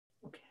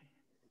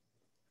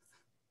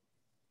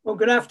Well,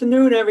 good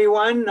afternoon,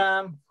 everyone.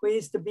 I'm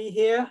pleased to be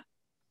here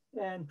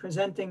and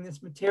presenting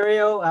this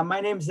material. My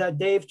name is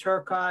Dave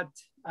Turcott.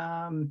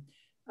 I'm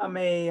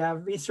a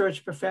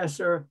research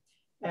professor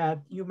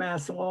at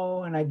UMass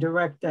Lowell, and I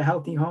direct the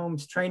Healthy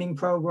Homes Training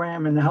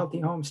Program and the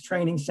Healthy Homes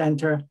Training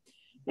Center.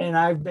 And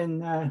I've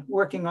been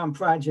working on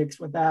projects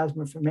with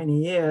asthma for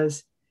many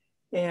years.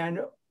 And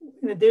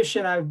in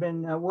addition, I've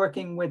been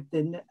working with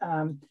the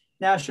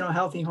National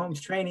Healthy Homes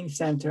Training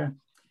Center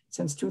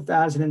since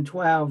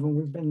 2012, and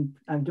we've been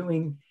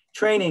doing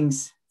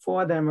trainings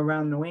for them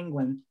around New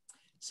England.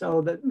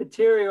 So the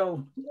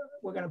material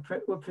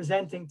we're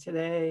presenting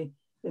today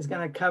is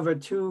going to cover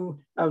two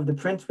of the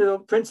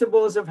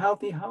principles of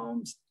healthy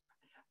homes,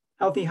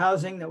 healthy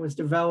housing that was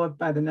developed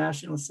by the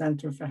National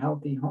Center for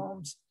Healthy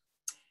Homes.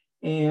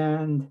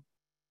 And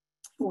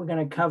we're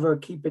going to cover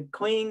keep it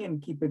clean and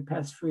keep it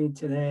pest-free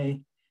today.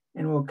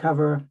 And we'll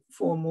cover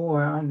 4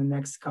 more on the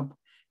next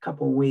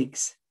couple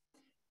weeks.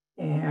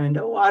 And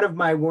a lot of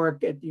my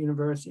work at the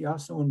university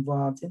also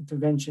involved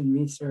intervention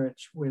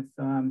research with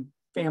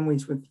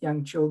families with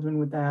young children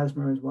with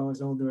asthma, as well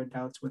as older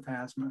adults with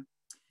asthma.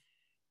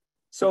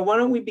 So why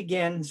don't we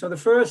begin? So the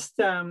first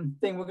thing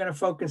we're going to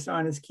focus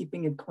on is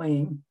keeping it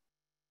clean.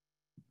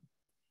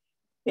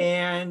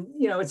 And,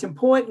 it's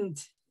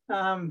important,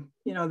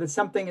 that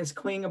something is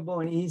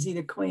cleanable and easy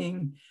to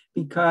clean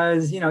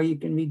because, you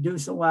can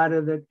reduce a lot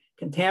of the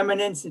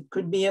contaminants that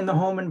could be in the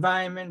home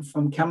environment,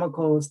 from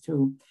chemicals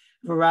to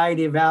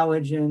variety of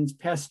allergens,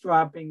 pest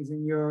droppings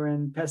in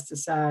urine,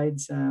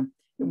 pesticides, in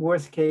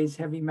worst case,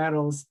 heavy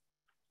metals,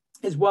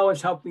 as well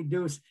as help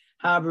reduce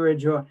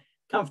harborage or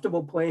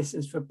comfortable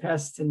places for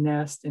pests to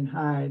nest and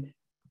hide.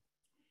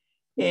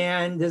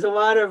 And there's a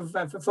lot of,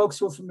 for folks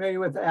who are familiar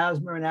with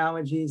asthma and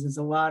allergies, there's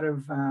a lot of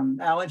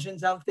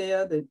allergens out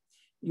there that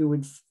you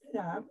would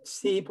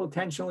see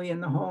potentially in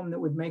the home that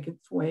would make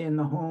its way in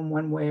the home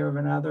one way or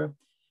another.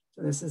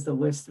 So this is the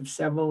list of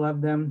several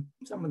of them,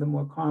 some of the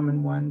more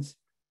common ones.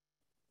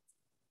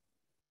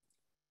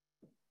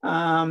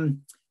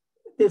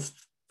 This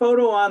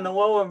photo on the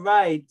lower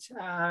right,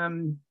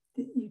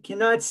 you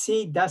cannot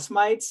see dust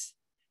mites,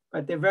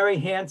 but they're very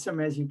handsome,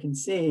 as you can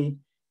see.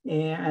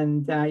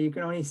 And you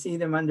can only see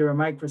them under a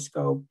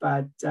microscope,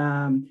 but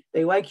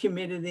they like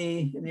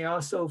humidity, and they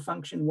also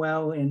function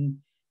well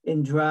in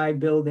dry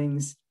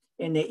buildings,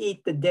 and they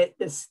eat the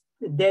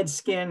dead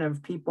skin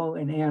of people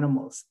and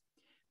animals.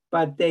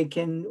 But they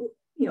can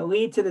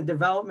lead to the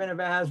development of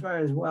asthma,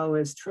 as well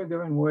as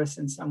trigger and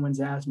worsen someone's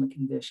asthma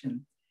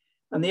condition.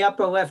 On the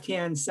upper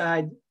left-hand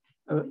side,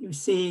 you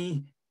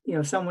see,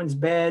 someone's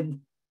bed,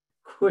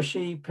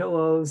 cushy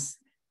pillows,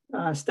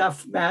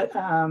 stuffed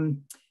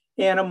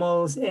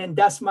animals, and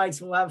dust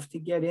mites love to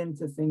get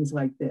into things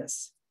like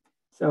this.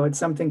 So it's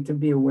something to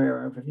be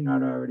aware of if you're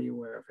not already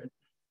aware of it.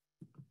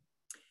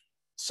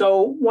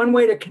 So one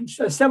way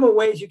several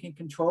ways you can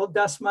control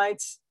dust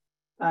mites.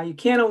 You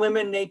can't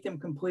eliminate them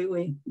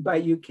completely,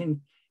 but you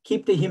can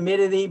keep the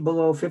humidity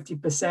below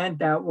 50%.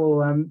 That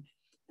will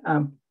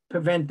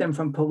prevent them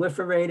from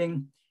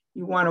proliferating.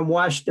 You want to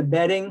wash the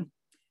bedding.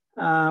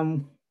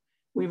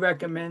 We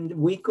recommend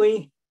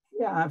weekly.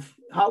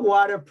 Hot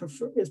water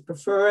is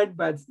preferred,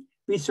 but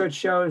research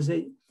shows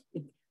that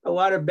a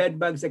lot of bed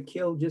bugs are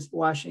killed just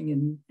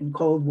washing in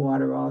cold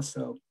water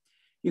also.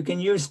 You can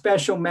use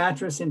special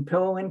mattress and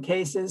pillow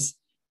cases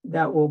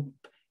that will,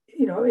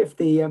 if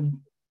the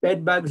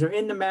bed bugs are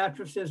in the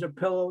mattresses or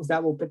pillows,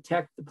 that will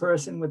protect the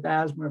person with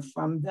asthma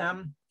from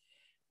them.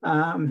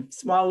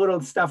 Small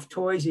little stuffed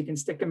toys, you can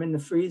stick them in the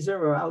freezer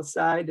or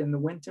outside in the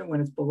winter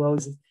when it's below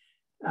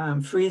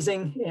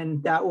freezing,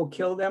 and that will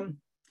kill them.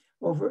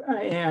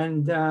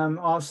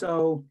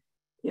 Also,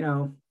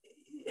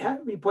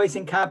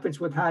 replacing carpets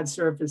with hard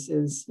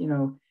surfaces,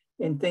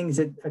 and things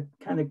that are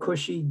kind of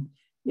cushy,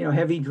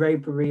 heavy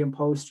drapery,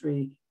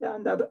 upholstery,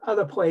 and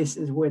other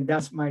places where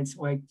dust mites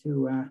like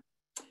to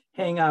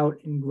hang out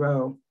and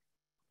grow.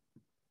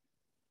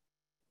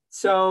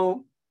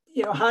 So,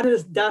 how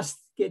does dust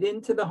get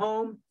into the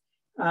home?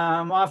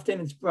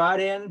 Often it's brought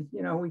in,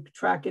 we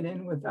track it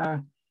in with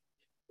our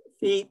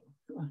feet,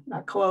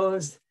 our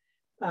clothes.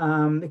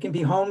 It can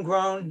be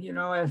homegrown,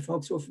 as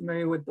folks who are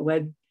familiar with the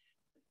lead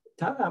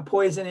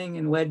poisoning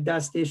and lead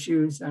dust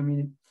issues. I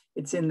mean,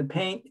 it's in the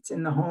paint, it's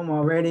in the home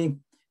already.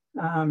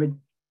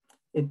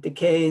 It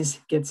decays,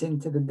 gets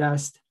into the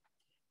dust.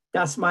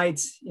 Dust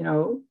mites,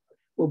 will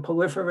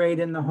proliferate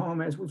in the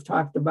home, as we've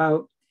talked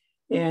about.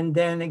 And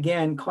then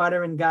again,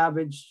 clutter and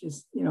garbage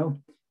just,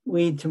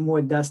 lead to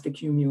more dust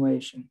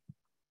accumulation.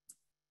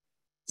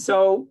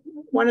 So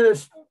one of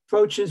the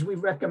approaches we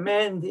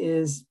recommend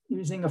is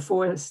using a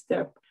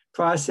 4-step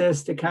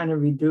process to kind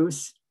of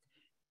reduce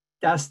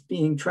dust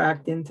being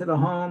tracked into the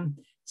home.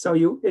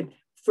 So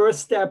first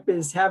step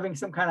is having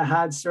some kind of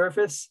hard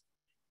surface,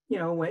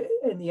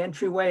 in the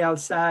entryway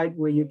outside,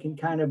 where you can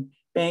kind of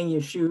bang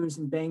your shoes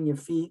and bang your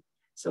feet.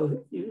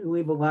 So you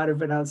leave a lot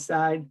of it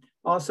outside.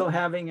 Also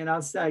having an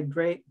outside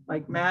grate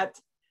like mat,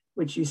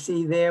 which you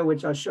see there,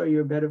 which I'll show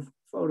you a better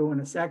photo in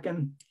a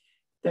second.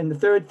 Then the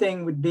third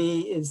thing would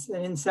be is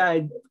an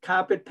inside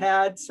carpet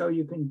pad. So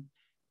you can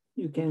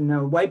You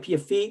can wipe your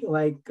feet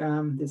like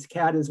this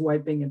cat is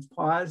wiping its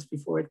paws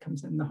before it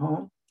comes in the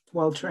home. It's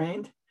well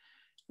trained.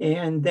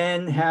 And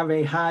then have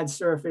a hard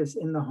surface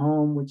in the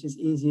home, which is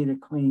easier to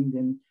clean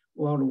than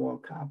wall-to-wall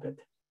carpet.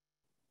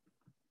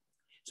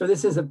 So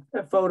this is a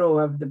photo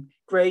of the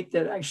grate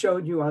that I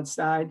showed you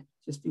outside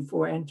just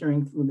before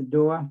entering through the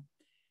door.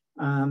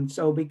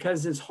 So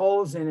because there's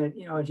holes in it,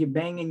 if you're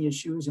banging your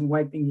shoes and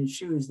wiping your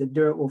shoes, the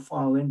dirt will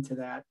fall into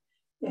that,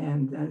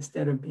 and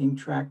instead of being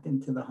tracked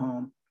into the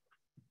home.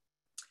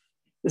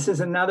 This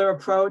is another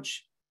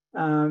approach.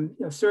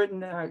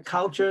 Certain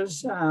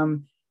cultures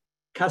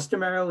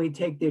customarily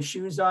take their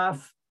shoes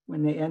off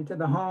when they enter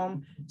the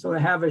home. So they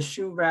have a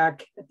shoe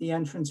rack at the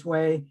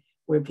entranceway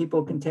where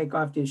people can take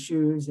off their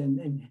shoes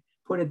and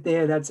put it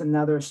there. That's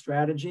another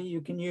strategy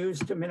you can use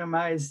to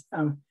minimize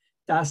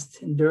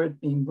dust and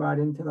dirt being brought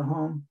into the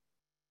home.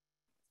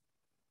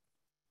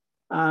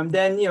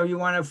 Then, you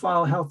want to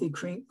follow healthy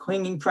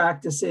cleaning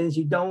practices.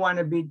 You don't want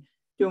to be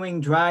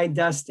doing dry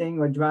dusting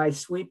or dry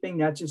sweeping.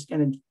 That's just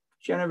going to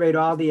generate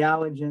all the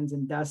allergens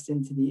and dust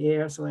into the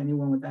air. So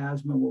anyone with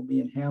asthma will be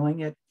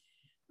inhaling it.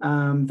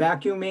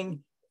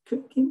 Vacuuming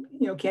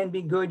can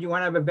be good. You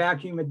want to have a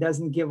vacuum that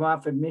doesn't give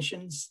off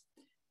emissions.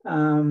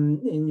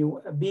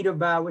 A beater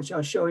bar, which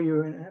I'll show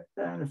you in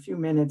a few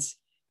minutes,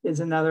 is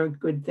another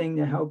good thing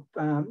to help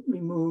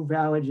remove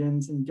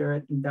allergens and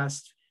dirt and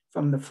dust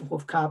from the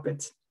floor of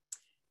carpets.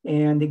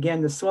 And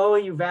again, the slower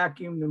you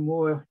vacuum, the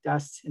more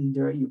dust and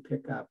dirt you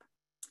pick up,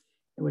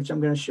 which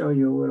I'm going to show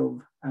you a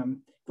little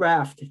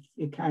graph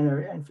to kind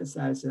of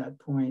emphasize that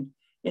point.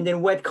 And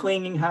then wet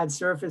cleaning hard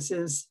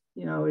surfaces,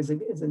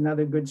 is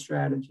another good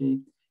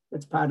strategy.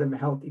 That's part of a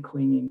healthy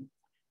cleaning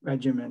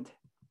regimen.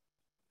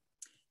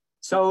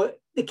 So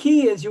the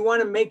key is you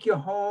want to make your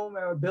home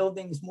or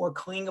buildings more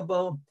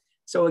cleanable.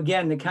 So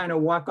again, the kind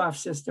of walk-off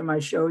system I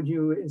showed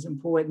you is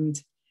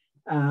important.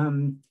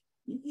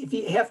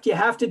 If you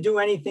have to do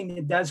anything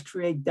that does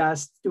create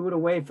dust, do it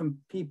away from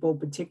people,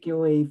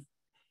 particularly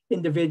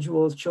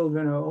individuals,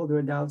 children, or older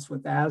adults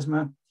with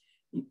asthma.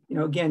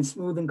 Again,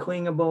 smooth and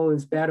cleanable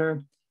is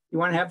better. You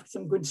want to have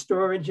some good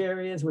storage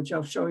areas, which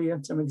I'll show you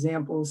some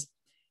examples.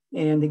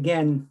 And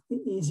again, the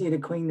easier to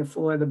clean the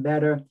floor, the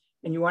better.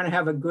 And you want to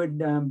have a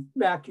good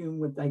vacuum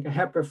with like a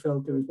HEPA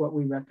filter is what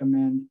we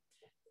recommend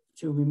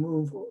to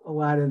remove a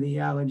lot of the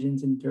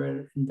allergens and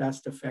dirt and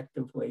dust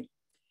effectively.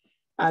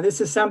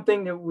 This is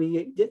something that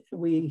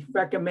we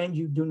recommend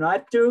you do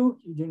not do.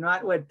 You do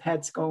not let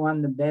pets go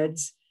on the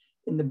beds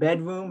in the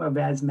bedroom of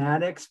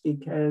asthmatics,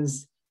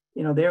 because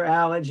their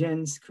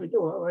allergens could,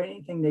 or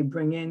anything they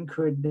bring in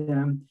could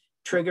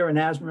trigger an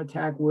asthma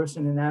attack,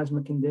 worsen an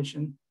asthma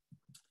condition.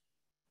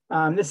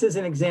 This is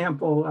an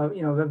example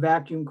of a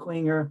vacuum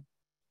cleaner,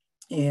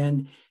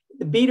 and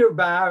the beater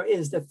bar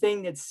is the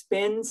thing that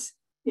spins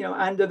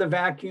under the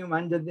vacuum,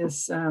 under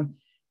this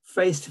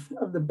face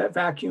of the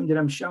vacuum that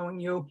I'm showing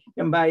you.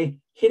 And by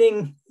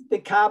hitting the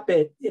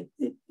carpet,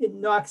 it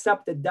knocks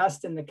up the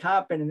dust in the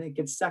carpet and it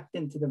gets sucked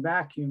into the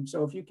vacuum.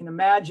 So if you can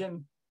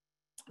imagine,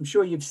 I'm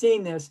sure you've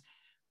seen this,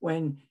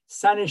 when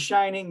sun is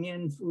shining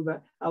in through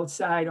the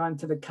outside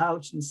onto the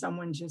couch and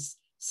someone just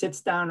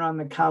sits down on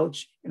the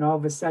couch and all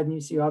of a sudden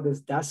you see all this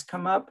dust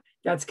come up.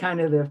 That's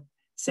kind of the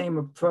same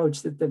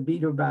approach that the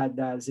beater bar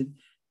does.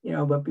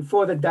 But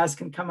before the dust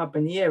can come up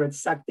in the air,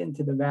 it's sucked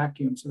into the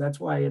vacuum. So that's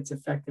why it's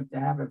effective to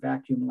have a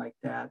vacuum like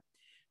that.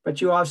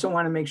 But you also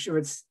want to make sure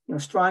it's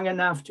strong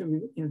enough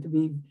to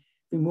be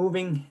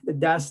removing the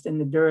dust and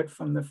the dirt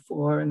from the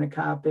floor and the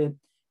carpet.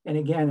 And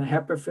again, a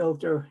HEPA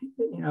filter,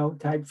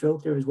 type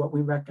filter is what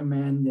we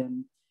recommend.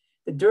 And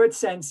the dirt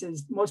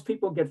sensors, most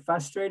people get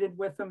frustrated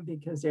with them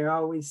because they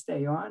always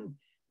stay on,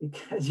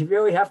 because you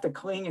really have to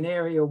clean an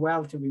area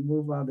well to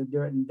remove all the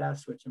dirt and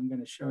dust, which I'm going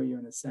to show you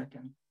in a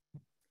second.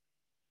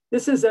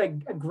 This is a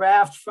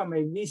graph from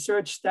a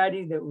research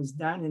study that was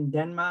done in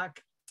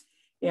Denmark.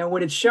 And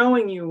what it's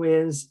showing you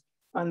is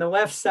on the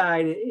left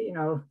side,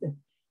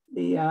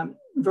 the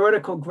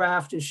vertical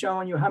graph is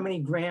showing you how many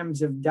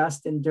grams of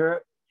dust and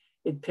dirt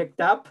it picked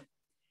up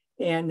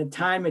and the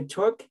time it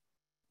took.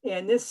 And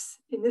in this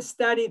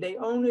study, they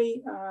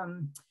only,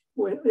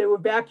 they were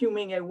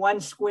vacuuming a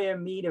 1 square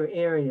meter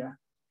area,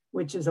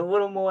 which is a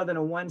little more than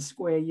a 1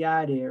 square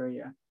yard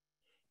area.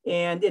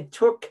 And it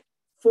took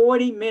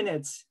 40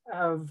 minutes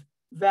of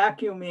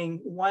vacuuming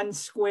 1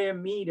 square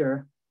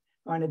meter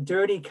on a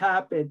dirty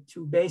carpet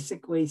to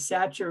basically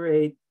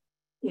saturate,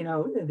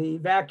 the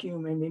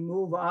vacuum and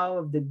remove all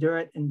of the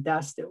dirt and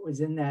dust that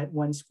was in that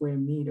 1 square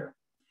meter.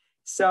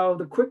 So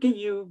the quicker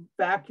you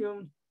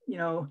vacuum,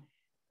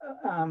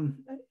 a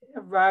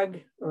rug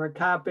or a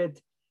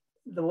carpet,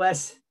 the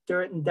less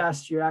dirt and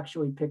dust you're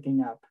actually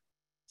picking up.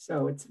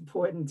 So it's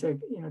important to,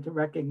 to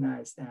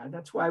recognize that.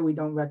 That's why we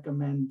don't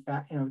recommend,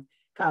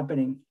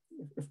 carpeting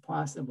if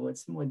possible.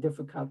 It's more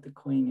difficult to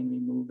clean and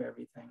remove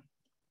everything.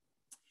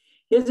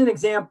 Here's an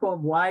example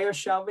of wire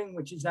shelving,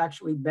 which is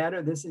actually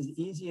better. This is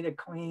easier to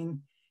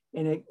clean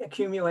and it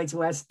accumulates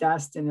less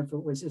dust than if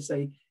it was just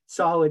a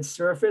solid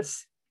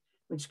surface,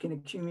 which can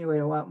accumulate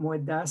a lot more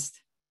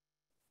dust.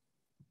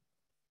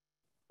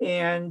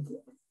 And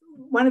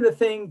one of the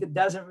things that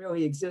doesn't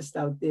really exist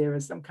out there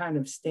is some kind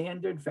of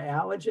standard for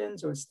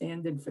allergens or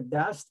standard for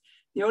dust.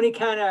 The only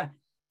kind of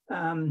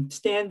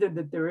standard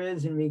that there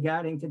is in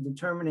regarding to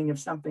determining if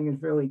something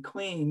is really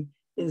clean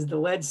is the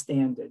lead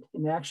standard.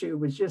 And actually it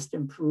was just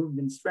improved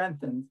and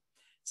strengthened.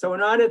 So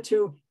in order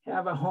to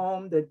have a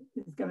home that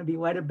is going to be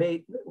lead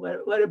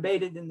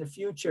abated in the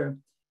future,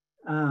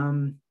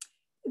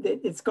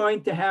 it's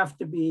going to have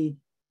to be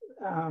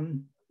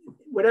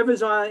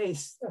whatever's on a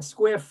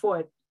square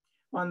foot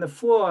on the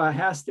floor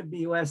has to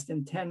be less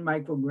than 10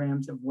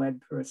 micrograms of lead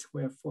per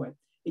square foot.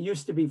 It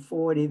used to be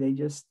 40, they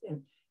just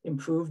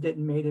improved it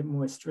and made it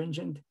more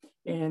stringent.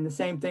 And the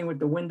same thing with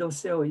the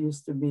windowsill, it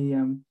used to be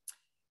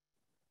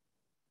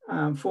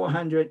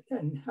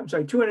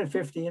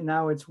 250, and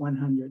now it's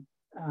 100.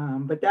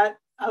 But that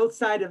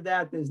outside of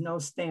that, there's no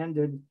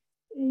standard,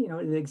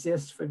 that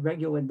exists for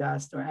regular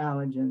dust or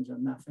allergens or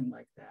nothing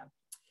like that.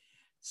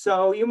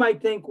 So you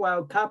might think,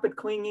 well, carpet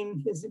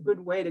cleaning is a good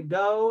way to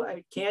go.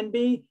 It can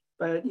be,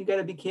 but you got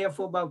to be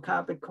careful about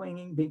carpet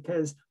cleaning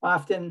because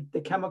often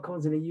the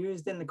chemicals that are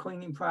used in the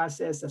cleaning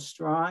process are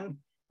strong,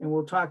 and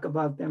we'll talk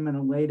about them in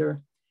a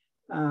later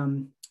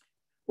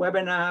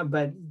webinar,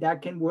 but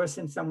that can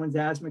worsen someone's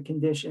asthma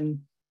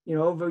condition.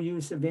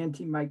 Overuse of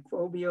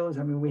antimicrobials.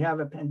 I mean, we have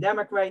a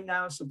pandemic right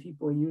now, so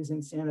people are using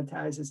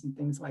sanitizers and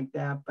things like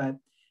that, but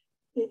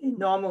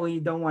normally you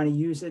don't want to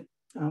use it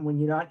when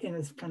you're not in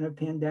this kind of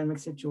pandemic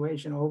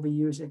situation.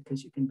 Overuse it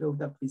because you can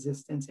build up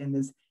resistance, and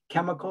there's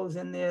chemicals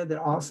in there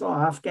that also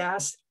off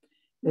gas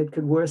that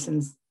could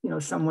worsen,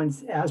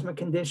 someone's asthma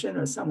condition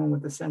or someone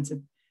with a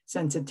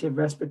sensitive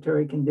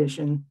respiratory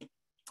condition.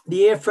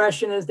 The air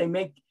fresheners, they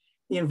make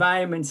the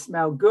environment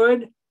smell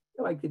good,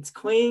 like it's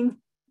clean,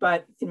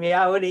 but in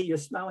reality, you're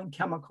smelling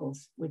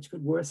chemicals, which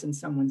could worsen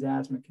someone's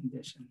asthma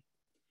condition.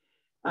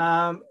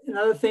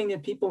 Another thing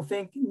that people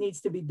think needs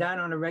to be done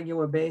on a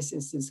regular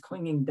basis is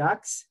cleaning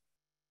ducts.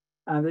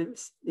 The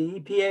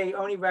EPA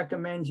only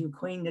recommends you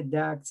clean the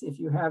ducts if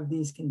you have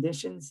these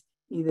conditions.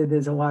 Either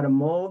there's a lot of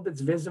mold that's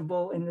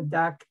visible in the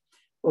duct,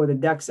 or the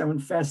ducts are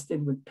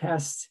infested with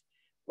pests,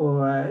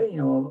 or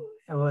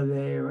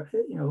they're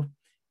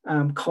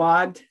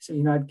clogged, so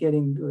you're not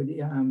getting good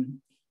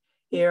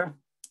air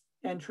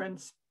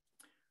entrance.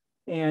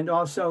 And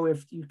also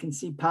if you can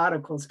see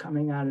particles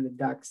coming out of the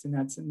ducts, and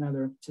that's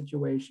another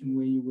situation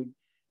where you would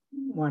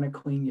want to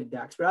clean your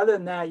ducts. But other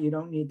than that, you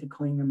don't need to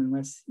clean them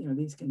unless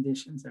these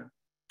conditions are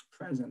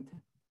present.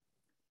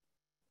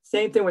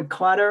 Same thing with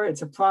clutter.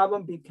 It's a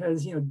problem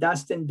because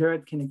dust and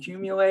dirt can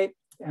accumulate.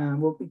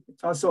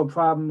 It's also a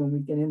problem when we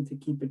get into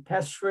keep it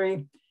pest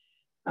free.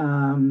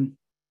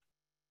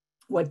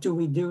 What do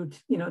we do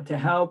to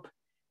help?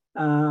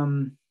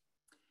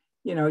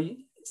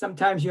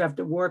 Sometimes you have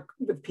to work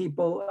with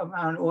people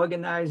around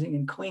organizing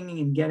and cleaning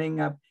and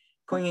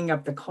cleaning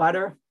up the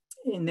clutter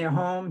in their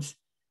homes.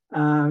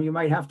 You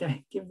might have to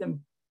give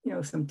them,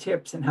 some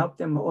tips and help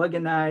them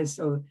organize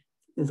so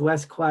there's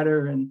less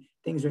clutter and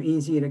things are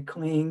easier to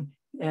clean.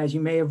 As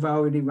you may have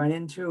already run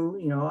into,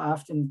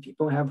 often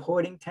people have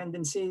hoarding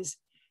tendencies,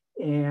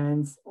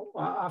 and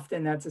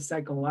often that's a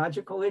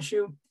psychological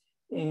issue,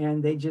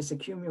 and they just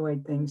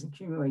accumulate things,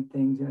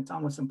 and it's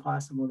almost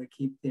impossible to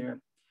keep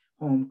their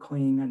home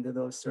clean under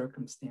those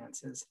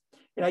circumstances.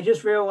 And I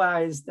just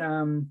realized,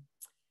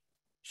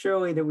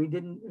 Shirley, that we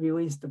didn't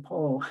release the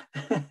poll,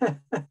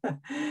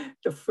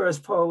 the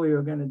first poll we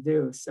were going to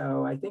do.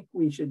 So I think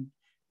we should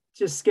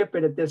just skip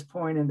it at this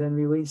point and then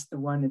release the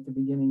one at the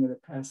beginning of the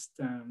pest,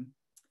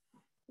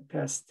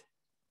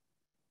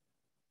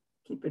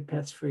 keep it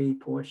pest free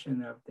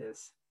portion of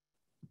this.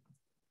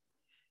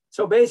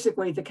 So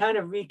basically, to kind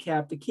of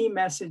recap, the key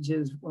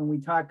messages when we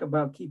talk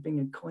about keeping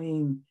it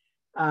clean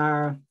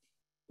are,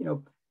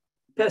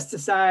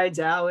 pesticides,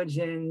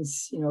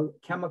 allergens,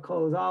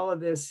 chemicals, all of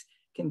this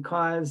can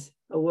cause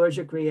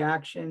allergic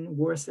reaction,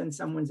 worsen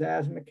someone's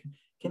asthma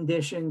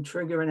condition,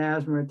 trigger an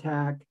asthma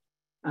attack,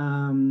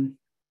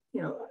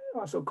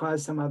 also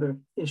cause some other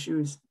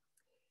issues.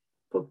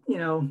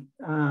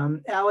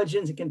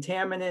 Allergens and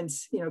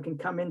contaminants, can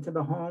come into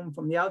the home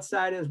from the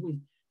outside, as we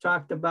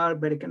talked about,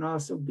 but it can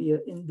also be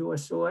an indoor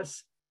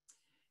source.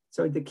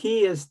 So the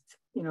key is,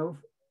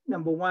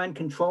 number one,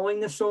 controlling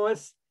the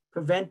source,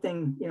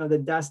 preventing, the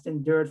dust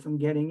and dirt from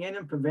getting in,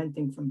 and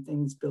preventing from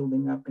things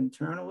building up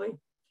internally.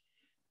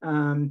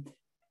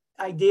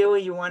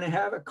 Ideally, you want to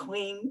have a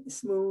clean,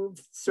 smooth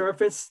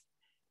surface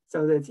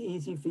so that it's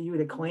easy for you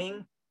to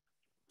clean.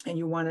 And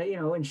you want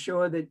to,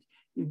 ensure that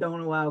you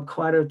don't allow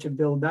clutter to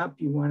build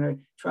up. You want to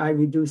try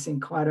reducing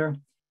clutter,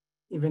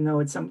 even though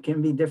it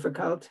can be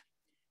difficult.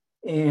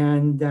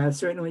 And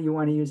certainly you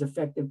want to use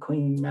effective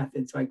cleaning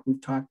methods like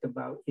we've talked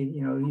about.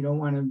 You don't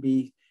want to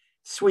be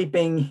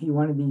sweeping. You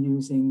want to be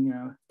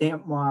using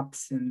damp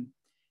mops and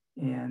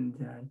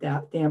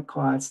damp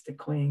cloths to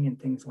clean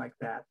and things like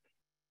that.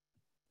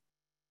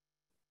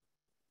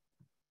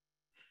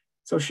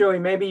 So Shirley,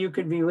 maybe you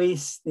could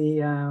release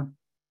the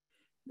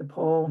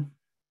poll.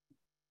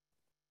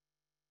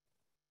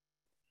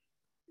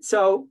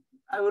 So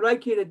I would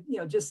like you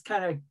to, just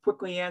kind of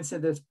quickly answer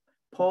this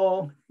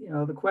poll.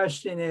 The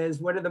question is,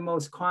 what are the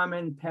most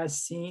common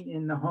pests seen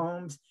in the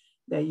homes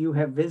that you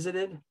have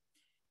visited?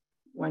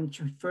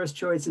 First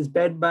choice is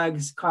bed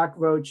bugs,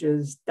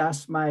 cockroaches,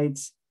 dust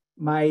mites,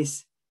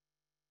 mice,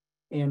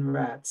 and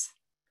rats.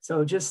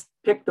 So just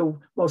pick the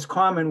most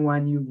common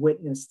one you've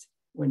witnessed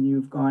when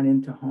you've gone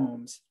into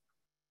homes.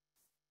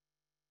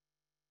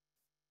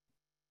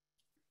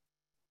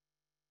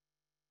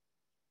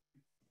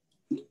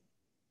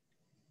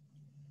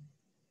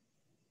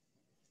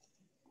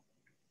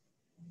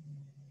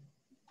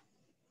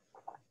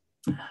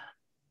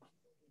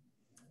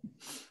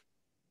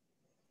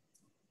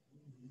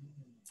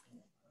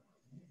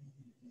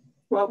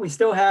 Well, we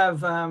still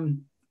have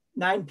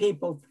 9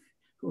 people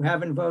who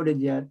haven't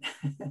voted yet.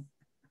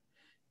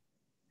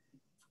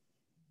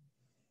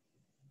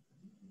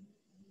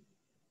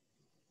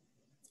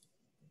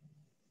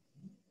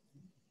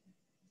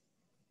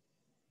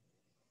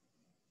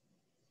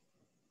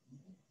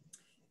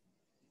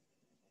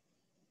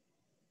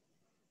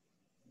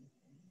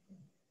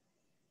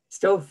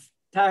 Still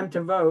time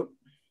to vote.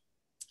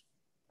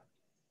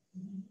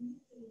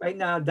 Right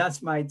now,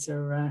 dust mites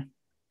are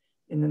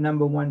in the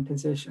 #1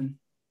 position.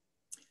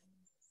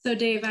 So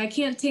Dave, I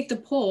can't take the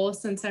poll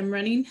since I'm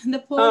running the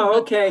poll. Oh,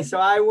 okay. So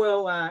I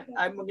will,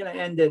 I'm going to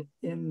end it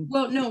in.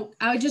 Well, no,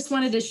 I just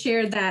wanted to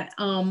share that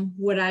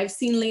what I've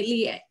seen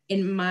lately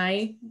in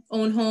my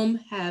own home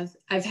I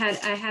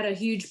had a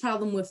huge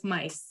problem with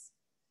mice.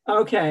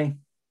 Okay.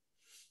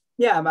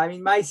 Yeah, I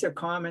mean, mice are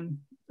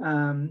common.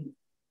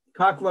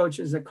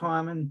 Cockroaches are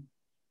common.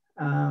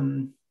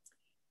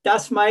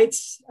 Dust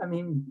mites, I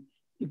mean,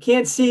 you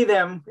can't see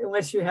them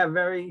unless you have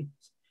very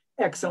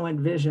excellent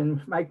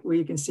vision, where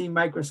you can see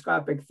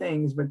microscopic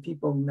things, but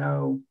people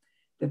know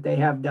that they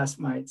have dust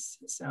mites.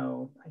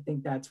 So I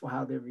think that's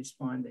how they're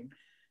responding.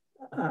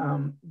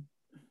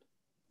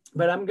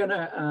 But I'm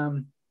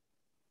gonna,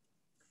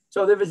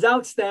 so the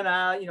results then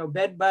are,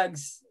 bed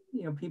bugs,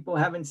 people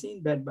haven't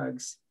seen bed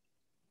bugs.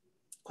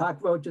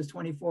 Cockroaches,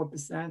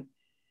 24%.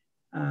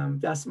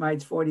 Dust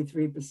mites,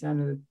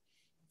 43%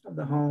 of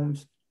the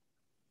homes.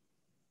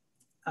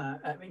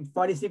 I mean,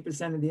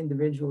 43% of the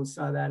individuals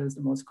saw that as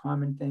the most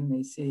common thing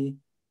they see.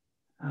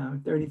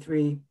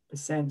 33%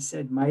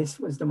 said mice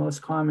was the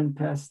most common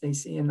pest they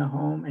see in the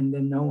home, and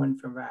then no one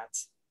for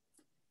rats.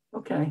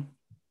 Okay.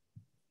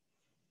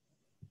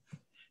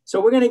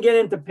 So we're going to get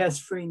into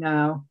pest-free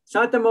now. It's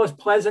not the most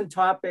pleasant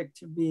topic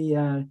to be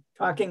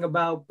talking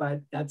about,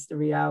 but that's the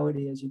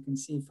reality, as you can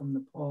see from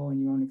the poll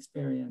and your own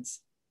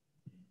experience.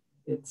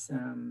 It's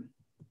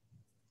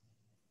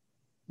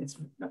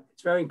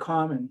very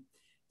common.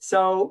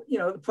 So,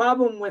 the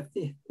problem with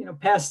the,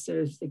 pests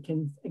is they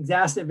can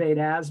exacerbate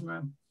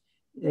asthma.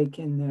 They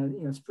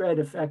can, spread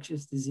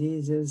infectious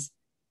diseases.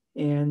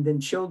 And then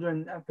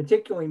children are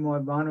particularly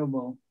more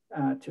vulnerable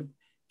to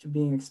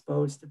being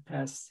exposed to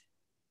pests.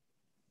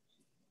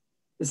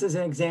 This is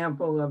an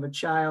example of a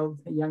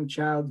young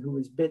child who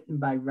was bitten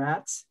by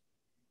rats.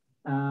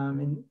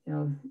 And,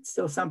 it's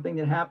still something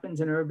that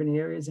happens in urban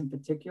areas in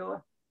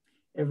particular.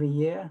 Every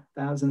year,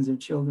 thousands of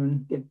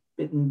children get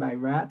bitten by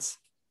rats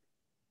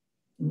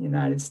in the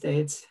United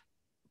States.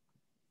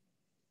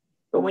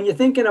 But when you're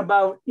thinking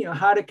about,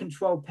 how to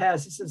control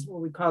pests, this is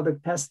what we call the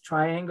pest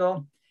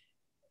triangle.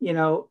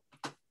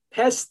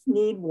 Pests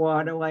need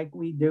water like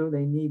we do.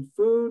 They need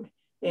food,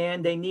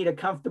 and they need a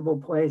comfortable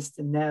place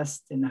to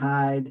nest and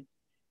hide.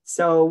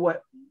 So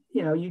what,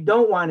 you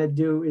don't want to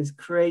do is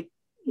create,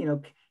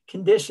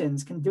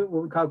 conditions, what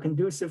we call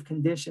conducive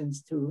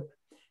conditions to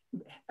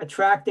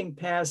attracting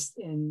pests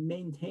and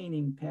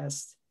maintaining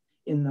pests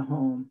in the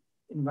home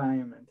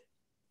environment.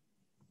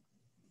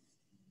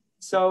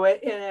 So,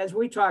 and as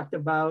we talked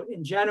about,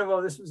 in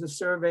general, this was a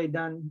survey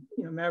done,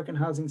 American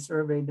Housing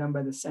Survey done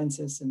by the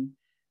census and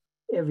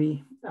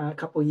every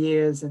couple of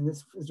years. And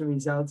this was the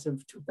results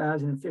of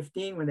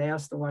 2015 when they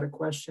asked a lot of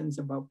questions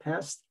about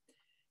pests.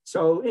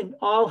 So in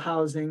all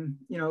housing,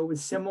 it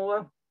was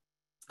similar.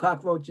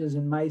 Cockroaches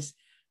and mice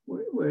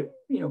were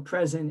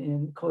present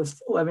in close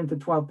to 11 to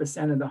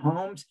 12% of the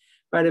homes.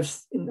 But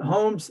if in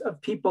homes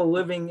of people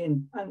living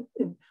in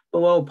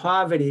below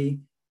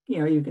poverty,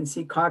 you can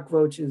see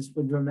cockroaches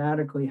were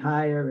dramatically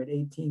higher at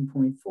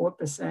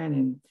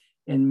 18.4%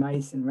 and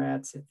mice and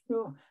rats at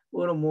a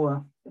little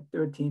more at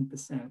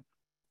 13%.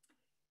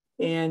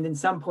 And in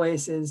some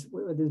places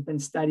where there's been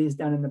studies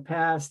done in the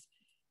past,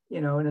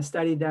 in a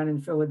study done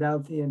in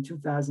Philadelphia in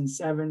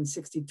 2007,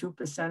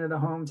 62% of the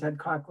homes had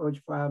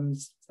cockroach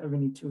problems,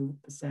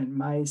 72%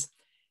 mice.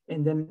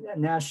 And then a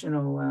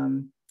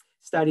national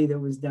study that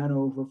was done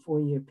over a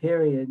 4-year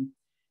period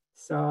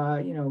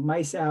saw,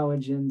 mice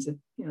allergens at,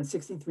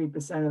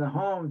 63% of the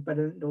homes, but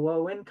in the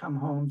low income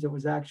homes, it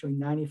was actually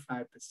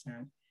 95%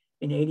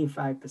 and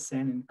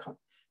 85%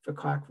 for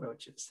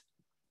cockroaches.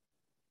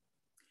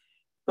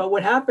 But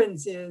what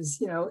happens is,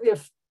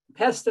 if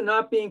pests are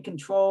not being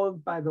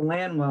controlled by the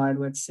landlord,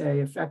 let's say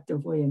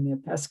effectively in their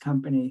pest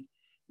company,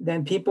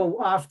 then people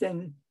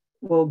often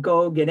will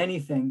go get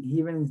anything,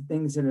 even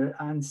things that are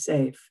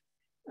unsafe.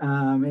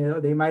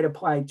 They might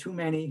apply too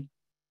many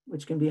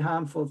which can be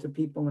harmful to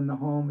people in the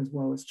home as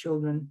well as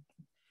children.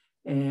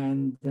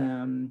 And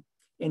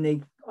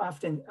they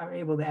often are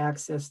able to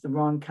access the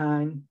wrong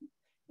kind,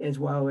 as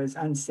well as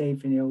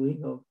unsafe and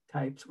illegal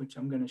types, which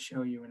I'm going to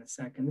show you in a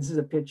second. This is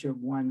a picture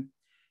of one,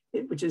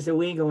 which is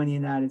illegal in the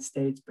United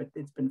States, but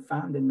it's been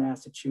found in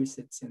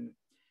Massachusetts in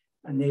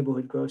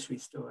neighborhood grocery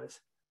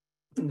stores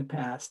in the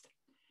past.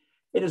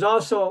 It is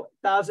also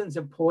thousands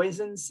of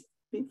poisons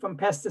from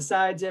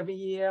pesticides every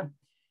year.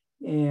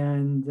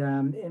 And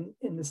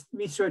this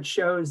research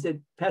shows that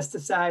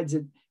pesticides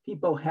that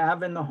people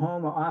have in the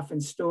home are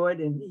often stored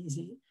in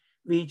easy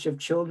reach of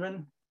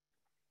children.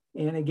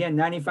 And again,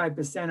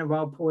 95% of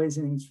all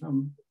poisonings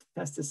from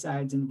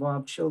pesticides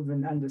involve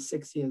children under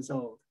 6 years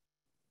old.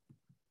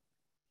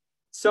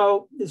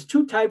 So there's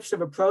two types of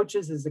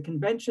approaches. There's the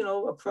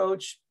conventional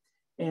approach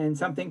and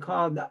something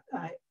called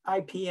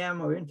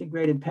IPM, or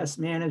integrated pest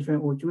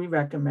management, which we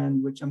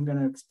recommend, which I'm going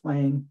to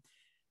explain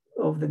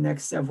over the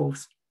next several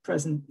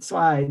present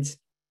slides.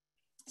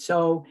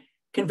 So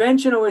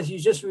conventional is you're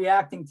just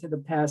reacting to the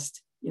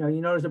pest. You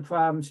notice the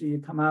problem, so you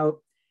come out.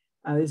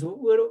 There's a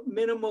little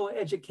minimal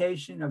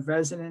education of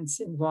residents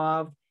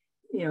involved.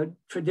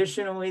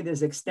 Traditionally,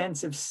 there's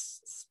extensive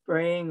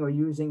spraying or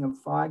using of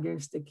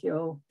foggers to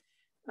kill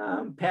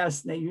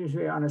pests. And they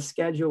usually are on a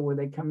schedule where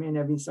they come in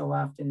every so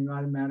often and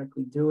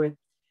automatically do it.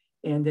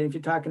 And then if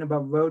you're talking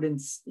about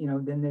rodents,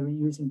 then they're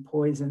using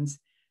poisons.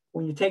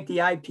 When you take the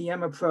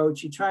IPM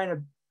approach, you're trying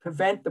to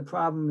prevent the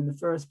problem in the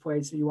first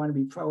place, so you want to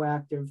be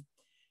proactive.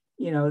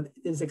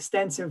 There's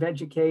extensive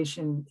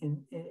education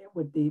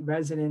with the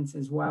residents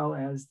as well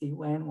as the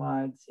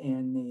landlords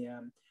and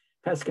the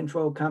pest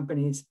control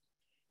companies.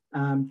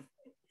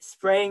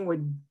 Spraying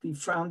would be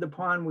frowned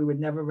upon. We would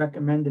never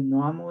recommend it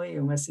normally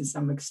unless it's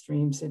some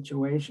extreme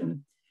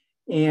situation.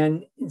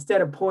 And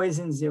instead of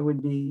poisons, there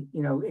would be,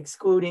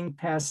 excluding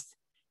pests,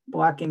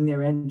 blocking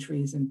their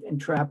entries and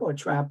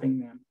trapping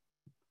them.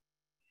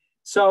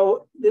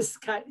 So this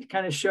kind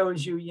of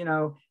shows you,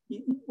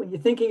 when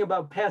you're thinking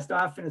about pests,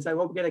 often it's like,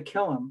 well, we're going to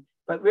kill them.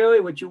 But really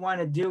what you want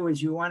to do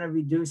is you want to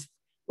reduce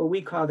what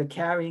we call the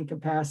carrying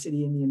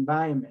capacity in the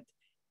environment,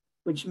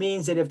 which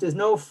means that if there's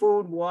no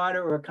food,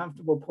 water, or a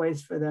comfortable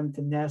place for them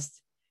to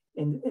nest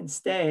and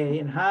stay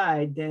and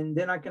hide, then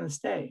they're not going to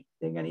stay.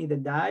 They're going to either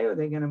die or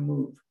they're going to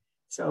move.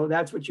 So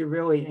that's what you're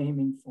really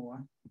aiming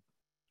for.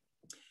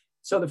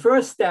 So the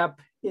first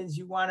step is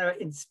you want to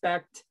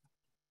inspect,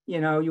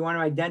 you want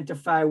to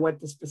identify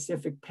what the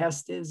specific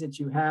pest is that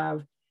you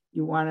have.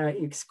 You want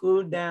to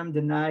exclude them,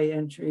 deny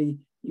entry.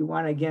 You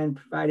want to, again,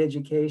 provide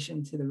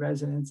education to the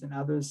residents and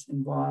others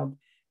involved.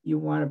 You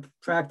want to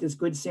practice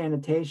good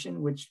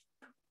sanitation, which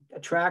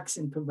attracts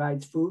and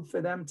provides food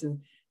for them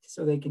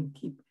so they can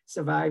keep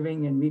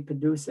surviving and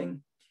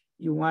reproducing.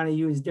 You want to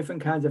use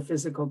different kinds of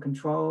physical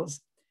controls,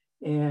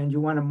 and you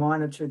want to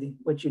monitor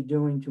what you're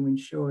doing to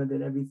ensure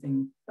that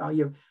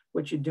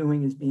what you're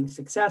doing is being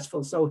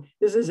successful. So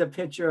this is a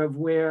picture of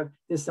where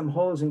there's some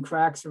holes and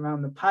cracks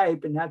around the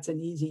pipe, and that's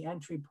an easy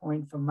entry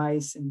point for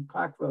mice and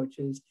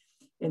cockroaches.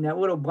 And that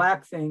little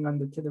black thing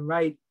to the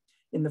right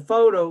in the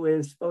photo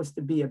is supposed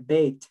to be a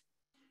bait.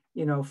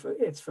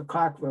 It's for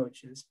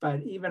cockroaches,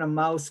 but even a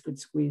mouse could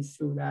squeeze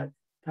through that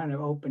kind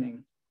of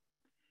opening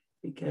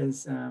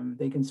because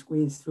they can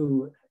squeeze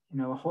through,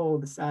 a hole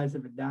the size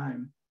of a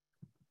dime.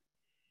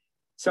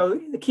 So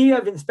the key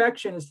of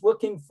inspection is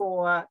looking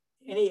for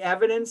any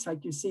evidence,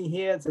 like you see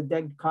here, it's a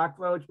dead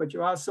cockroach, but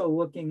you're also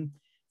looking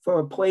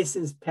for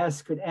places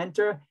pests could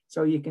enter.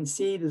 So you can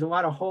see there's a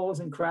lot of holes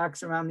and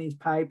cracks around these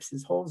pipes.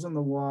 There's holes in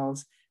the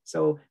walls.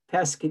 So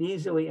pests could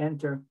easily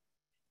enter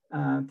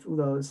through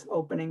those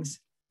openings.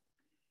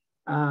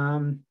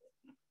 And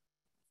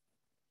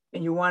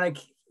you want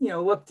to,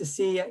 look to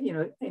see,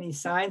 any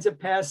signs of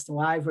pests,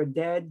 live or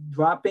dead,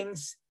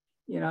 droppings,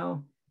 see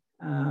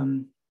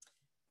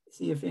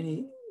if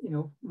any,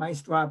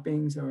 mice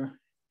droppings or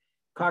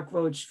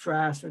cockroach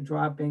frass or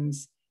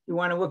droppings. You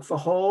want to look for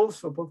holes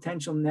for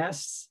potential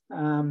nests.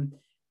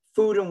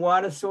 Food and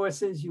water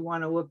sources, you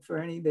want to look for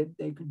any that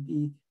they could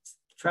be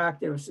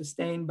attracted or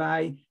sustained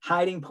by.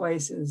 Hiding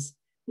places,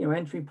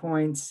 entry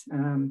points,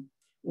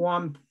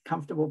 warm,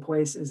 comfortable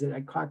places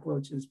that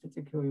cockroaches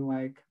particularly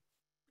like.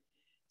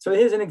 So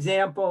here's an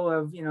example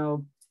of,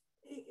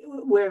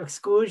 where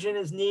exclusion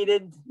is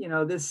needed.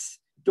 This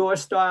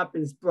doorstop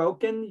is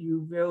broken.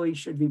 You really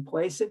should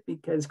replace it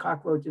because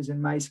cockroaches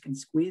and mice can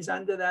squeeze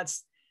under that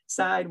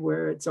side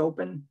where it's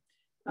open.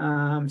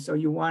 So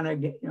you want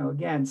to,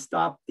 again,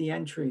 stop the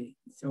entry.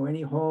 So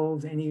any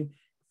holes, any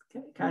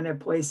kind of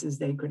places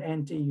they could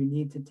enter, you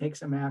need to take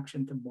some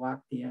action to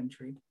block the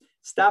entry.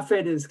 Stuff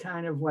it is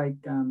kind of like,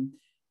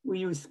 we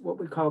use what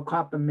we call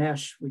copper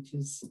mesh, which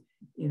is,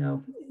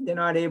 they're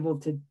not able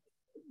to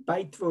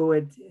bite through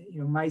it.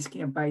 Mice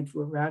can't bite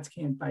through it, rats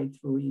can't bite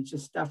through it. You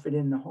just stuff it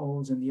in the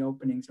holes and the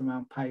openings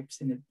around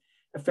pipes, and it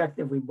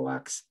effectively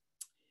blocks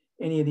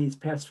any of these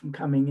pests from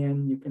coming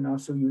in. You can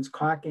also use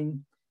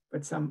caulking,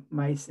 but some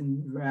mice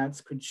and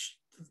rats could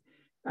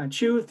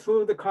chew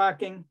through the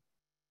caulking.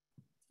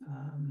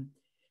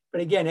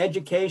 But again,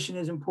 education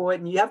is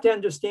important. You have to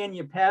understand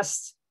your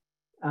pests.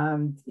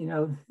 You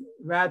know,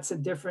 rats are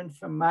different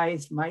from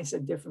mice. Mice are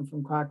different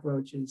from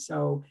cockroaches.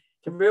 So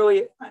to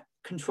really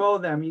control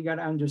them, you got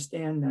to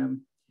understand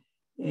them.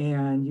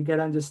 And you got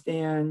to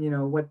understand, you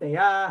know, what they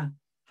are,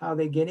 how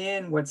they get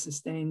in, what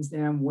sustains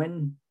them,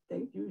 when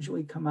they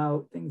usually come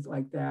out, things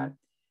like that.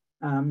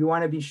 You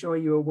want to be sure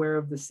you're aware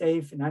of the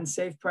safe and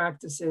unsafe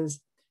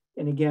practices.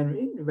 And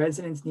again,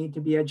 residents need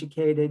to be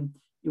educated.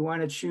 You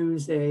want to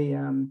choose a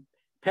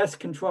pest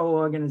control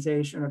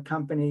organization or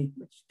company,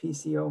 which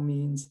PCO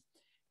means.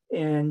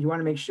 And you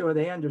want to make sure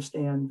they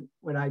understand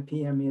what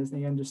IPM is.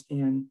 They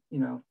understand, you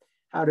know,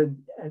 how to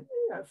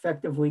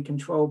effectively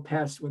control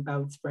pests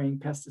without spraying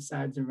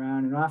pesticides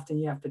around. And often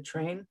you have to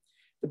train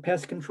the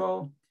pest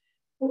control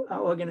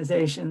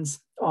organizations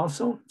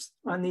also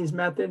on these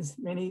methods.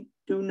 Many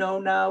do know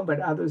now, but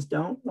others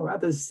don't, or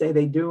others say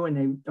they do and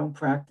they don't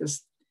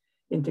practice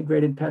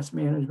integrated pest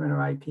management or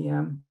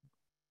IPM.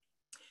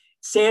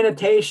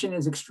 Sanitation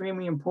is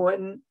extremely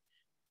important.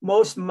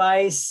 Most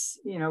mice,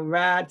 you know,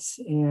 rats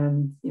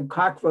and, you know,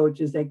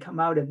 cockroaches, they come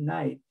out at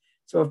night.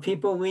 So if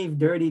people leave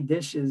dirty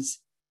dishes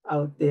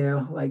out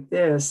there like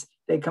this,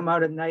 they come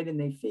out at night and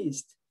they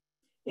feast.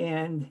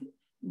 And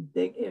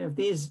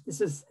this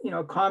is, you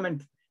know, a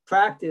common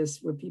practice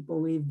where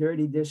people leave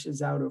dirty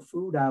dishes out or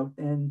food out,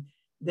 then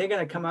they're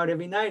going to come out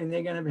every night and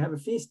they're going to have a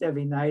feast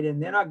every night,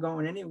 and they're not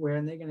going anywhere,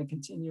 and they're going to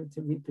continue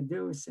to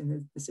reproduce,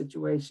 and the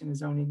situation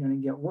is only going to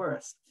get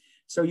worse.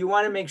 So you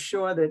want to make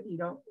sure that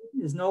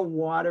there's no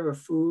water or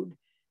food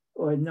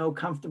or no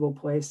comfortable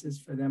places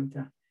for them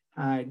to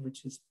hide,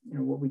 which is, you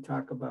know, what we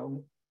talk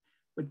about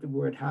with the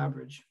word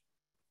harborage.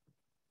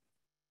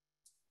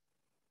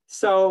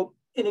 So,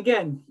 and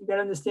again, you got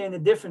to understand the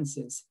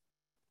differences.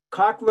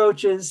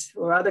 Cockroaches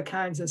or other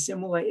kinds of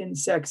similar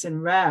insects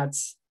and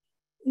rats,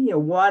 you know,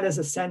 water is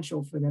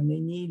essential for them. They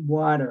need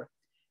water.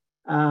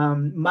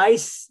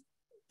 Mice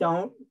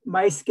don't.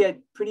 Mice get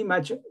pretty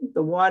much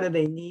the water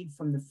they need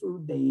from the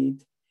food they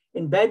eat.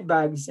 And bed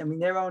bugs, I mean,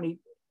 their only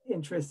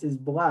interest is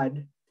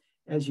blood,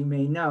 as you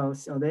may know,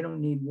 so they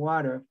don't need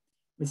water.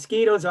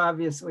 Mosquitoes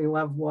obviously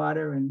love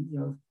water, and,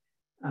 you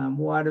know,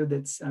 water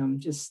that's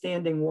just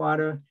standing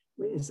water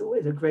is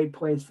a great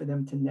place for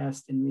them to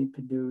nest and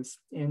reproduce.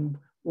 And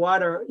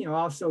water, you know,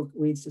 also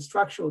leads to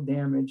structural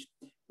damage,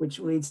 which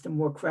leads to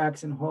more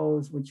cracks and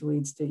holes, which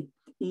leads to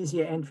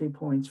easier entry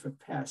points for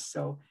pests.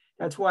 So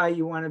that's why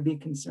you want to be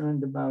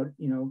concerned about,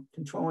 you know,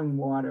 controlling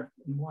water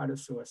and water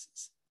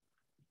sources.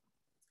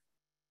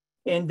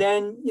 And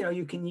then, you know,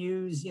 you can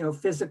use, you know,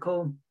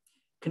 physical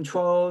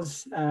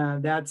controls.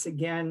 That's,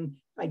 again,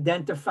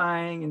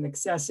 identifying and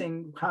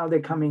accessing how they're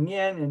coming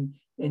in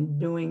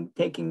and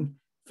taking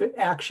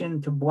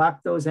action to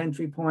block those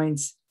entry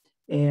points.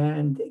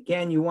 And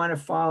again, you want to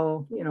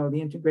follow, you know,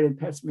 the integrated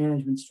pest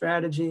management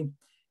strategy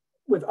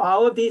with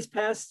all of these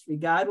pests,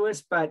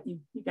 regardless, but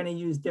you're going to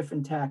use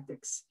different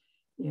tactics,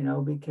 you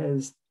know,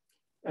 because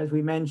as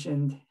we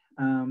mentioned,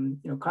 you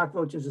know,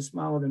 cockroaches are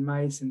smaller than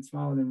mice and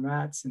smaller than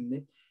rats,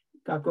 and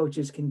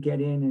cockroaches can get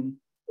in and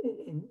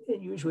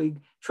usually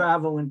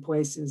travel in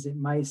places that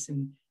mice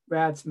and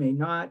rats may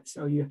not.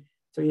 So you're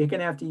going to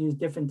have to use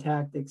different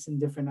tactics and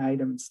different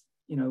items,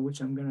 you know,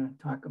 which I'm going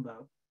to talk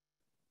about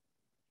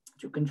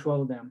to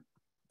control them.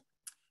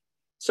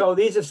 So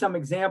these are some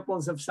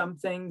examples of some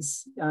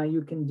things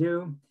you can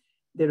do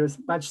that are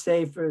much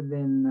safer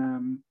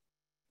than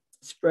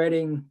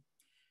spraying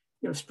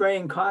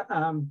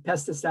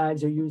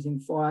pesticides or using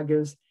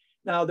foggers.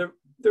 Now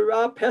there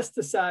are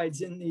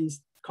pesticides in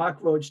these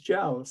cockroach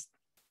gels,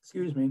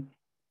 excuse me.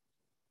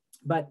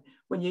 But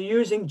when you're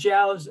using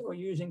gels or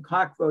using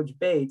cockroach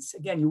baits,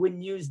 again, you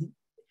wouldn't use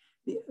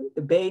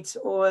the baits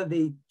or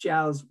the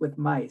gels with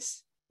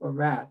mice or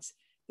rats.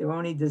 They're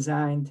only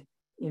designed,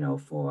 you know,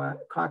 for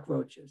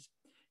cockroaches.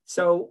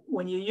 So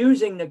when you're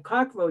using the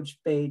cockroach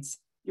baits,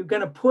 you're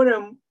going to put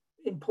them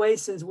in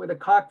places where the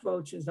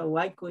cockroaches are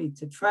likely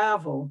to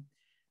travel,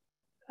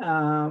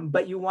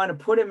 but you want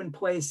to put them in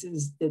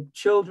places that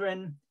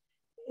children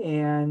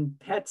and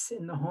pets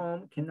in the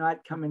home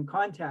cannot come in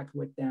contact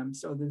with them.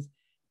 So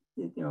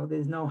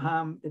there's no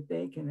harm that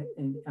they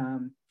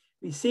can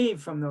receive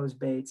from those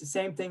baits. The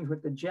same thing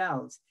with the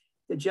gels.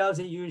 The gels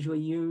are usually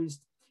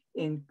used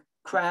in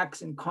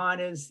cracks and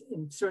corners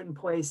in certain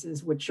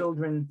places where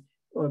children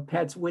or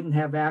pets wouldn't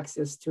have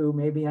access to,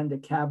 maybe under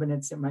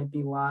cabinets that might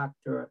be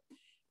locked, or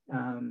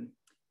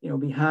you know,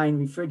 behind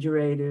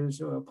refrigerators,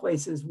 or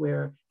places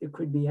where there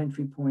could be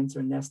entry points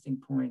or nesting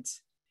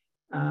points.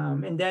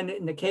 And then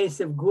in the case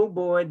of glue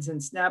boards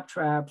and snap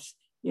traps,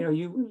 you know,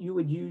 you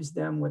would use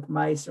them with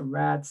mice or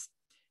rats.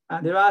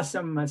 There are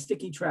some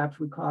sticky traps,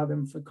 we call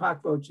them, for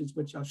cockroaches,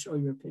 which I'll show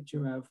you a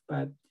picture of.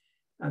 But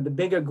the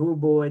bigger glue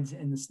boards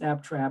and the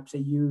snap traps are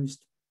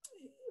used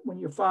when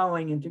you're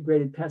following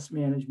integrated pest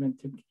management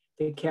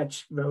to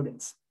catch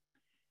rodents.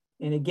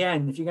 And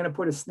again, if you're going to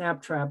put a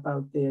snap trap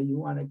out there, you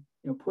want to,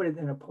 you know, put it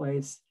in a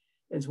place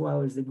as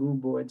well as the glue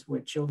boards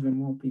where children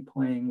won't be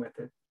playing with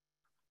it.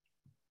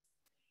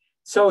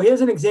 So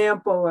here's an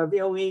example of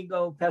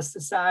illegal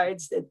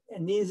pesticides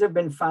and these have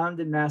been found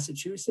in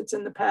Massachusetts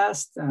in the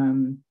past.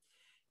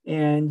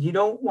 And you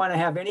don't want to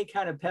have any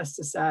kind of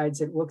pesticides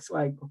that looks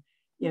like,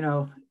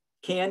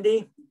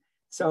 candy.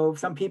 So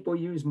some people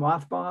use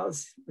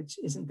mothballs, which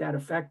isn't that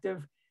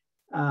effective,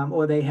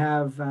 or they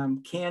have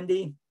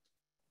candy,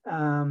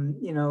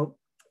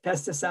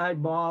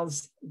 pesticide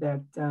balls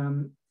that,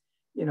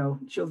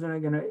 children are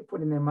going to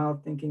put in their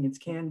mouth thinking it's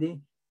candy.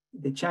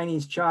 The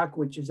Chinese chalk,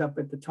 which is up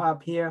at the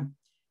top here,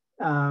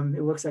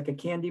 it looks like a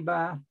candy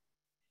bar.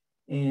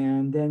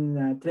 And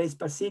then tres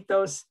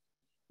pasitos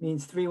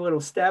means 3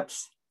 little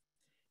steps.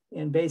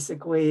 And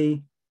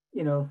basically,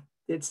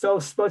 it's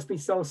supposed to be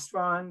so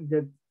strong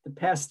that the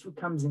pest who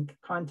comes in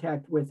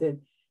contact with it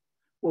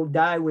will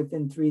die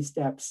within 3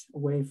 steps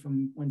away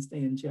from once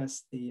they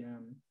ingest the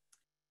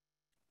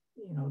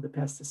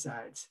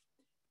pesticides.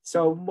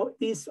 So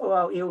these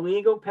are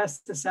illegal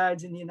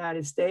pesticides in the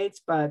United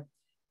States, but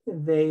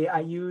they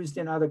are used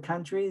in other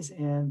countries,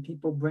 and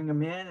people bring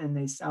them in and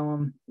they sell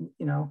them,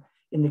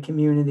 in the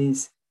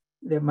communities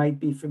that might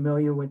be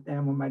familiar with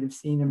them or might have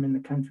seen them in the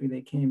country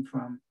they came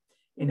from.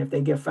 And if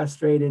they get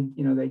frustrated,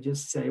 they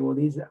just say, well,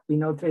 we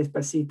know tres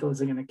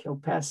pasitos are going to kill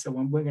pests, so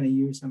we're going to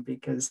use them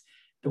because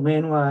the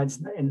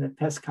landlords and the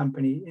pest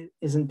company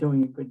isn't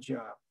doing a good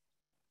job.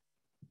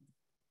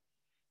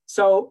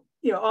 So,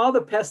 all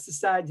the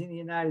pesticides in the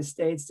United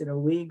States that are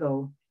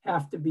legal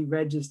have to be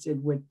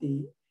registered with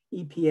the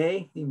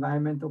EPA, the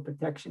Environmental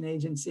Protection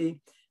Agency.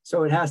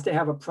 So it has to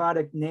have a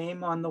product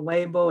name on the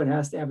label. It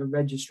has to have a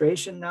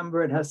registration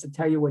number. It has to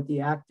tell you what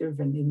the active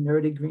and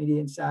inert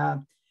ingredients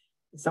are,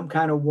 some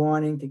kind of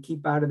warning to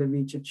keep out of the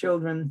reach of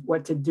children,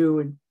 what to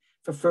do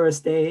for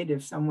first aid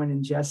if someone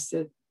ingests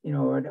it,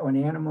 or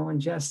an animal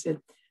ingests it,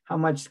 how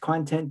much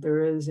content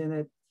there is in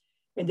it.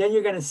 And then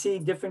you're going to see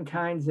different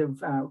kinds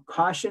of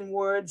caution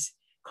words.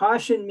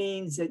 Caution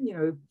means that,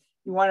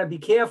 you want to be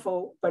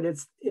careful, but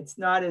it's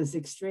not as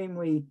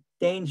extremely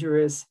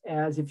dangerous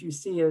as if you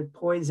see a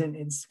poison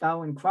in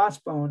skull and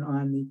crossbone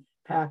on the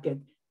packet.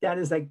 That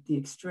is like the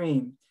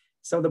extreme.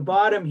 So the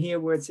bottom here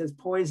where it says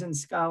poison,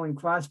 skull, and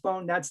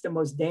crossbone, that's the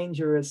most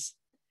dangerous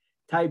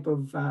type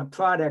of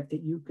product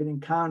that you could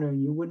encounter.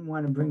 You wouldn't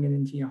want to bring it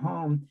into your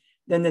home.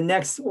 Then the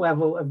next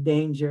level of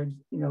danger,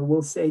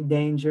 we'll say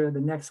danger.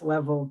 The next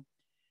level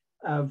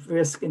of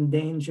risk and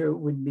danger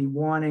would be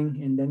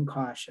warning and then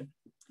caution.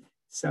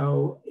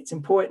 So it's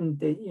important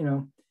that,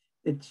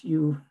 that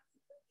you,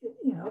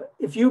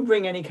 if you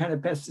bring any kind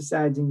of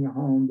pesticides in your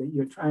home, that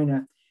you're trying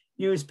to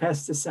use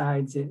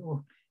pesticides that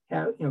will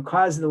have,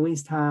 cause the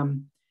least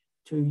harm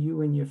to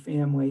you and your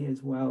family,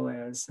 as well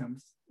as,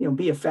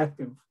 be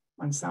effective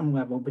on some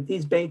level. But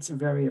these baits are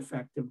very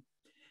effective.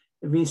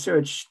 The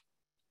research,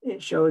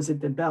 it shows that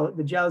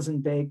the gels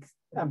and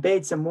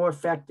baits are more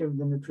effective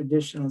than the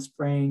traditional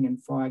spraying and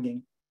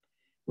fogging,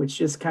 which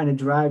just kind of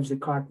drives the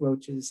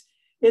cockroaches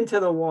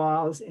into the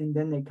walls and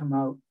then they come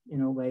out,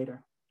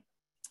 later.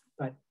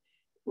 But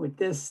with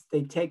this,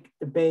 they take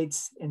the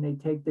baits and they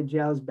take the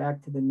gels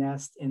back to the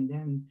nest, and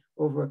then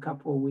over a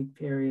couple of week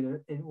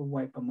period, it will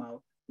wipe them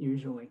out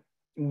usually,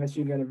 unless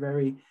you got a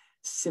very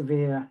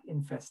severe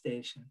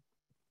infestation.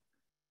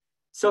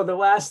 So the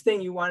last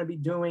thing you want to be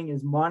doing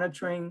is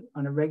monitoring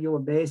on a regular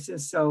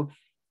basis. So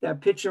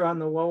that picture on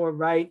the lower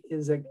right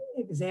is an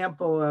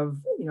example of,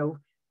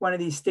 one of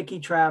these sticky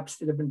traps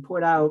that have been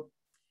put out,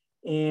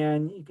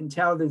 and you can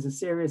tell there's a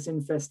serious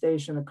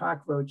infestation of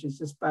cockroaches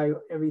just by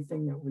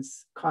everything that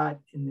was caught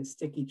in this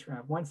sticky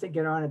trap. Once they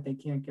get on it, they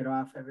can't get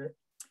off of it.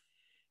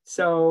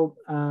 So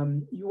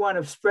you want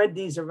to spread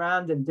these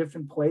around in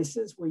different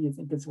places where you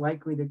think it's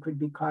likely there could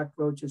be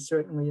cockroaches,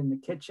 certainly in the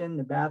kitchen,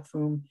 the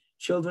bathroom.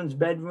 Children's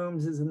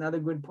bedrooms is another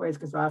good place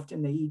because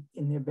often they eat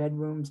in their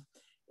bedrooms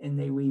and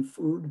they leave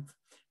food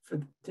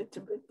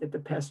that the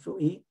pest will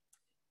eat.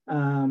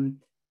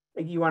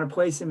 You want to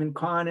place them in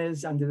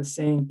corners under the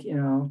sink.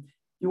 You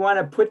want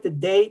to put the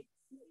date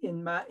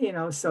in,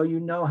 so you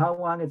know how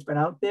long it's been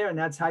out there, and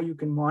that's how you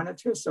can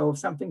monitor. So if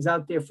something's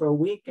out there for a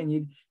week and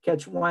you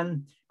catch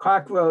one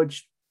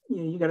cockroach,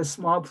 you got a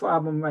small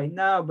problem right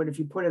now. But if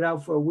you put it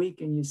out for a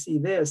week and you see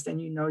this, then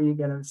you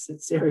got a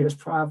serious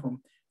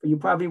problem. But you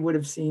probably would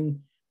have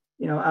seen,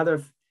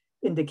 other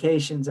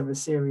indications of a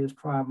serious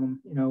problem,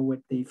 with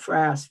the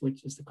frass,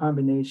 which is the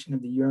combination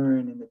of the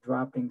urine and the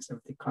droppings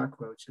of the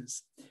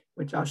cockroaches,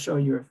 which I'll show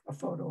you a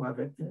photo of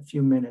it in a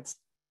few minutes.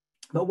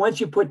 But once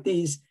you put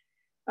these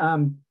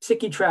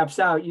sticky traps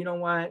out, you don't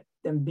want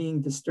them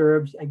being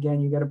disturbed.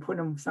 Again, you got to put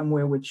them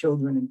somewhere where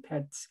children and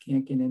pets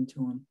can't get into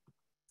them.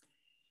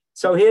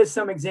 So here's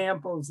some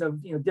examples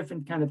of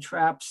different kind of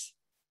traps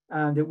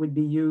that would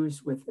be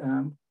used with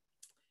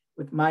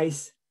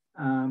mice.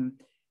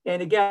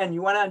 And again,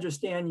 you want to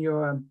understand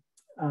your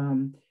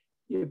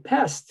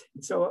pest.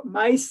 So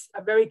mice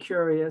are very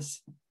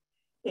curious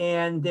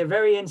and they're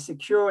very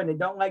insecure, and they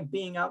don't like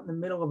being out in the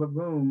middle of a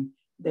room.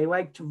 They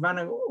like to run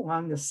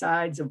along the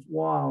sides of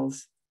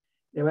walls.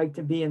 They like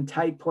to be in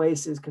tight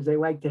places because they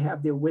like to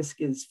have their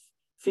whiskers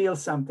feel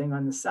something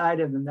on the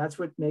side of them. That's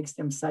what makes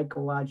them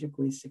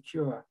psychologically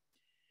secure.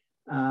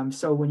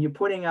 So when you're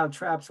putting out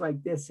traps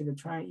like this and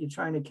you're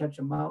trying to catch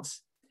a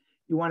mouse,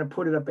 you want to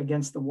put it up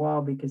against the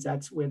wall because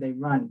that's where they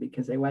run,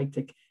 because they like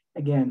to,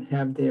 again,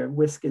 have their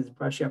whiskers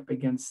brush up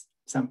against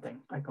something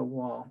like a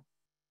wall.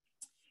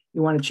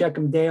 You want to check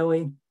them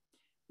daily.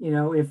 You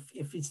know, if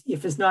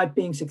it's not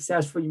being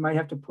successful, you might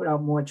have to put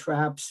out more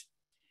traps.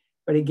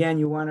 But again,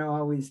 you want to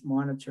always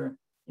monitor,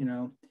 you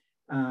know,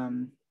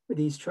 with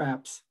these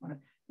traps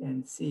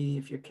and see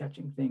if you're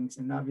catching things.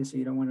 And obviously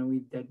you don't want to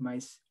leave dead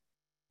mice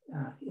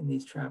in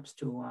these traps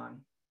too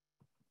long.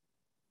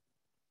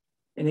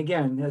 And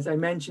again, as I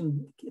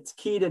mentioned, it's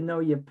key to know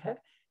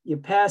your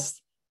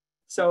pest.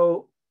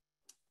 So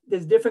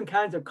there's different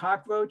kinds of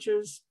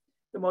cockroaches.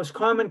 The most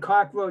common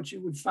cockroach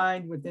you would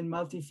find within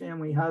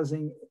multifamily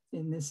housing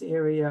in this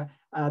area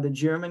are the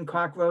German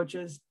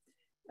cockroaches.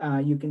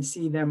 You can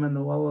see them on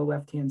the lower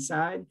left-hand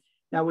side.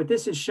 Now, what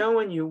this is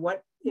showing you,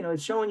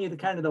 it's showing you the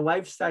kind of the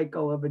life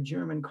cycle of a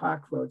German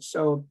cockroach.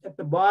 So at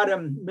the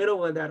bottom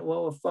middle of that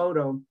lower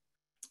photo,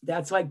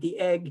 that's like the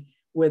egg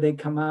where they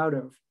come out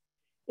of.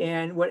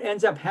 And what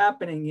ends up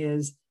happening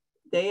is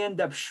they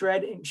end up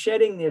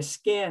shedding their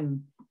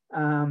skin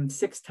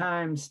 6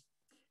 times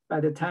by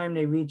the time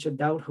they reach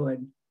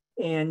adulthood.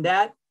 And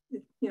that,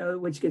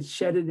 which gets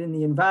shedded in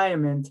the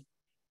environment,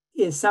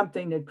 is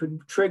something that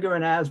could trigger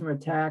an asthma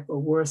attack or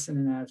worsen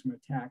an asthma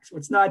attack. So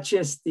it's not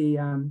just the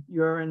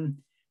urine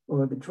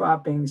or the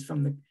droppings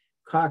from the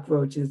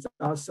cockroaches,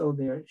 also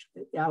their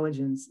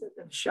allergens,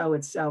 the shell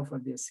itself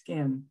of their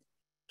skin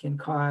can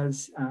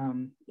cause,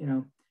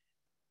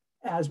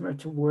 asthma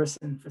to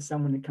worsen for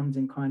someone that comes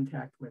in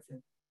contact with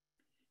it.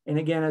 And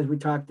again, as we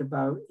talked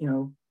about,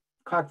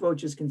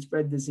 cockroaches can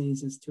spread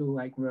diseases too,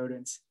 like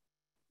rodents.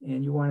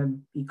 And you want to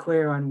be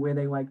clear on where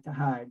they like to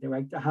hide. They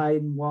like to hide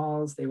in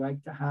walls. They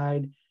like to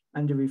hide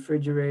under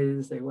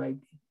refrigerators. They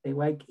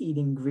like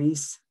eating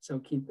grease.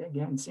 So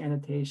again,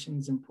 sanitation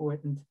is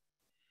important.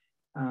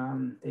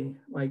 They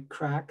like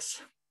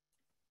cracks.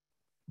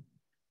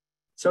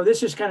 So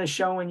this is kind of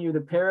showing you the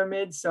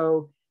pyramid.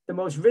 So the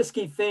most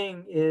risky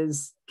thing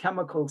is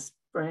chemical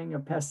spraying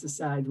of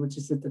pesticides, which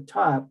is at the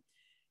top.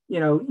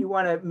 You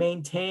want to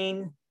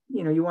maintain,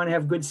 you want to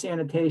have good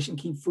sanitation,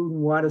 keep food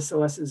and water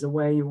sources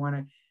away. You want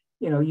to,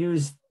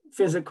 use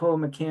physical,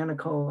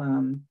 mechanical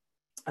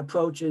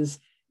approaches,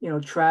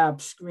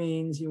 traps,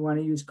 screens. You want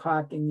to use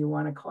caulking. You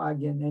want to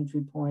clog in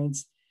entry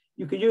points.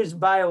 You could use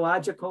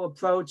biological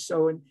approach.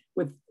 So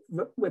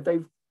with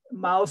a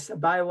mouse, a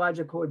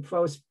biological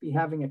approach be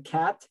having a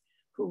cat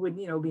who would,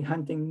 be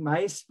hunting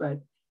mice, but,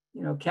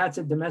 cats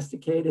are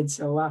domesticated.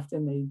 So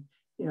often they,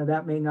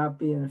 that may not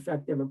be an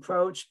effective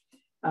approach.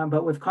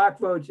 But with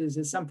cockroaches,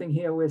 there's something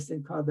here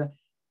listed called the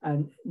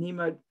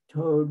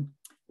nematode,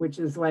 which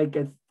is like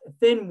a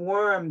thin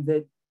worm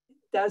that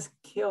does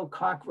kill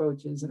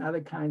cockroaches and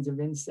other kinds of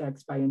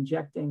insects by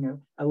injecting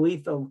a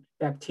lethal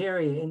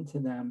bacteria into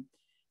them.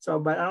 So,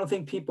 but I don't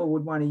think people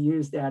would want to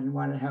use that and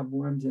want to have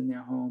worms in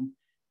their home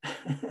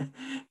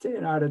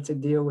in order to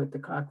deal with the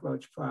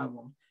cockroach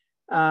problem.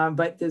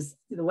 But there's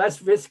the less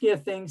riskier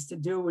things to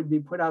do would be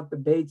put out the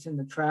baits and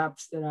the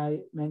traps that I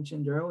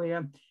mentioned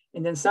earlier.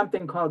 And then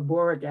something called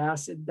boric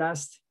acid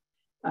dust,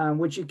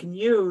 which you can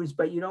use,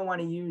 but you don't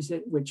want to use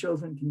it where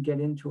children can get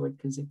into it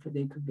because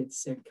they could get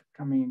sick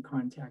coming in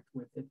contact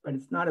with it. But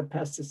it's not a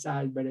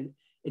pesticide, but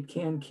it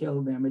can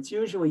kill them. It's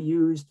usually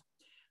used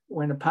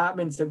when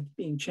apartments are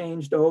being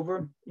changed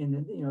over,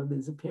 and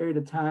there's a period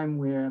of time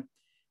where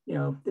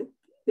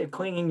they're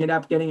cleaning it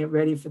up, getting it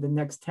ready for the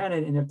next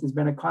tenant. And if there's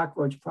been a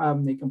cockroach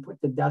problem, they can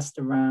put the dust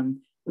around,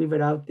 leave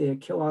it out there,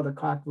 kill all the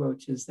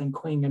cockroaches, then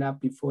clean it up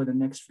before the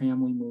next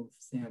family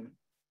moves in.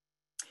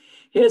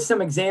 Here's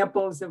some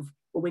examples of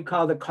what we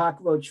call the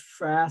cockroach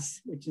frass,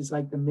 which is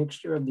like the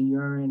mixture of the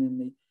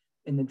urine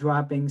and the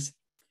droppings.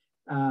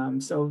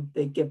 So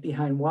they get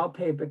behind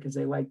wallpaper because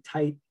they like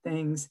tight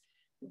things.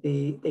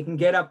 They can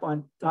get up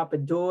on top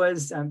of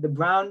doors. The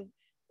brown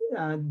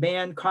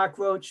band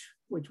cockroach,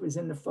 which was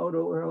in the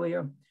photo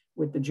earlier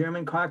with the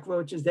German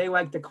cockroaches, they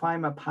like to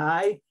climb up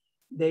high.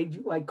 They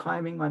like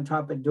climbing on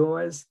top of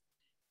doors,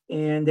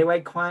 and they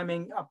like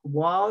climbing up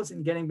walls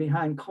and getting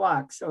behind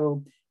clocks.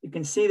 So you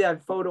can see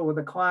that photo with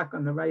the clock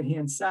on the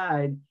right-hand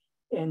side,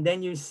 and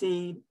then you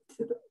see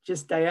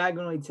just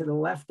diagonally to the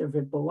left of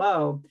it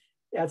below,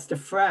 that's the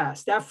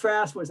frass. That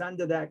frass was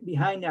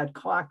behind that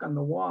clock on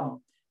the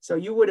wall. So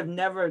you would have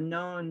never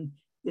known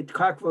that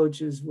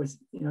cockroaches was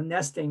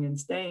nesting and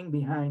staying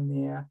behind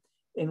there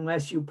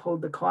unless you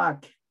pulled the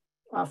clock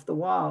off the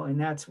wall. And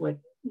that's what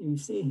you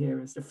see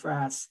here is the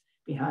frass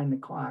behind the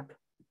clock.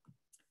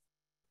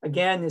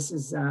 Again, this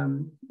is,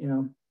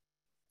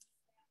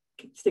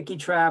 sticky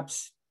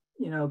traps,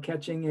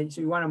 catching it.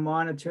 So you want to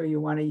monitor,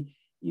 you want to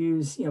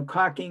use,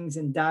 caulkings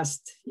and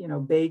dust,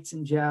 baits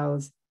and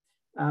gels.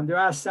 There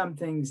are some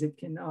things that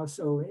can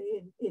also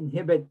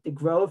inhibit the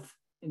growth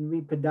and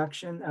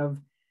reproduction of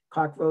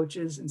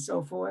cockroaches and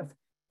so forth,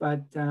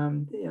 but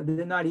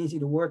they're not easy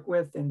to work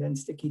with. And then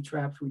sticky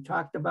traps we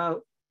talked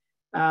about.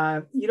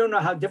 You don't know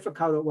how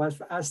difficult it was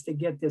for us to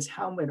get this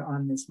helmet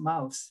on this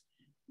mouse.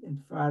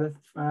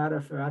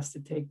 for us to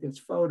take this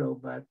photo,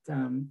 but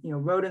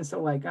rodents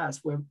are like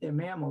us. They're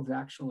mammals,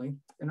 actually.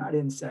 They're not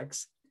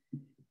insects.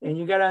 And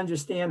you got to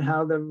understand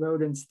how the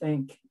rodents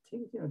think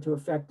to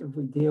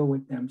effectively deal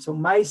with them. So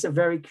mice are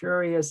very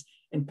curious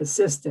and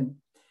persistent.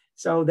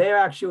 So they're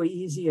actually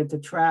easier to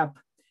trap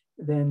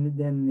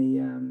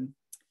than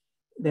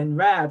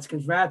rats,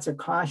 because rats are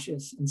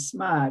cautious and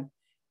smart.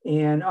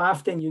 And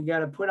often you got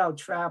to put out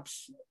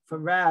traps for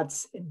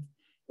rats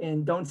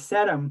and don't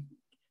set them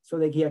so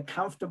they get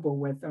comfortable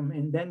with them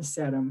and then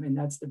set them. And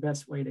that's the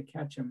best way to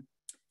catch them.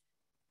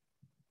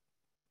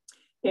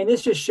 And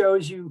this just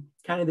shows you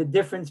kind of the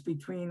difference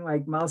between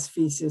like mouse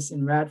feces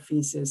and rat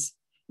feces.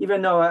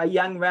 Even though a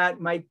young rat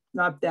might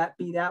not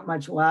be that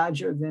much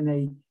larger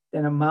than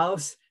a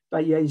mouse,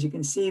 but yeah, as you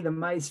can see, the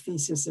mice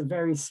feces are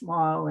very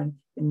small and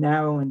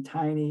narrow and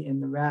tiny,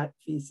 and the rat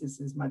feces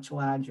is much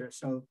larger.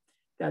 So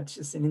that's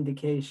just an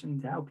indication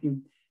to help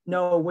you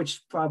know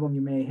which problem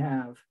you may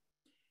have.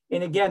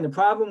 And again, the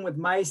problem with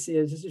mice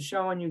is, this is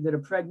showing you that a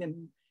pregnant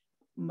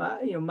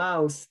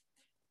mouse,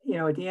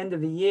 at the end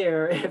of the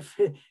year,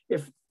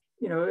 if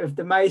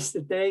the mice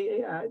that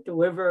they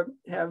deliver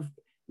have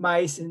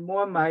mice and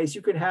more mice,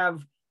 you could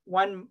have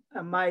one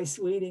mice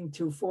leading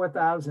to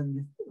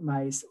 4,000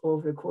 mice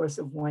over the course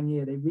of 1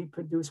 year. They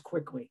reproduce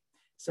quickly.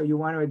 So you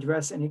want to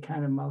address any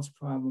kind of mouse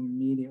problem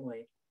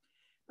immediately.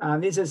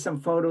 These are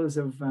some photos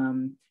of,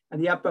 on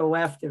the upper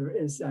left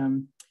is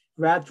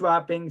rat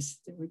droppings.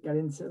 We got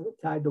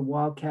inside the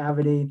wall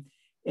cavity.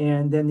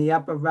 And then the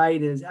upper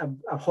right is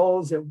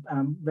holes that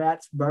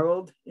rats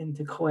burrowed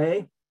into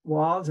clay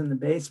walls in the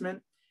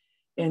basement.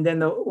 And then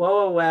the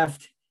lower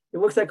left, it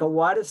looks like a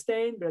water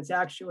stain, but it's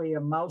actually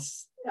a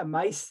mice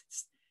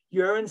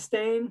urine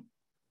stain,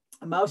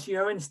 because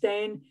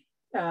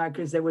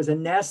there was a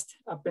nest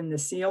up in the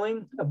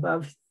ceiling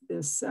above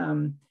this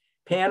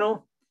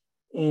panel.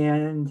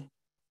 And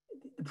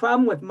the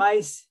problem with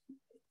mice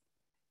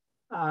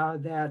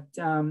that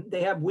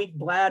they have weak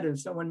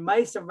bladders. So when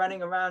mice are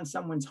running around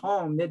someone's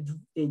home, they're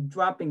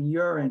dropping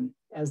urine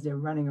as they're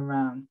running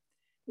around.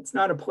 It's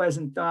not a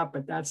pleasant thought,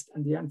 but that's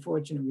the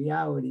unfortunate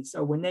reality.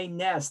 So when they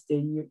nest,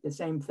 the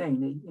same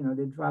thing.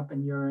 They're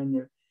dropping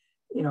urine,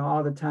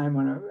 all the time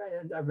on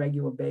a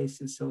regular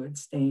basis. So it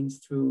stains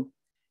through,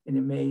 and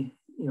it may,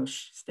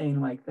 stain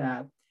like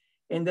that.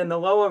 And then the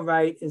lower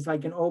right is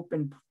like an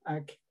open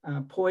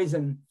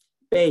poison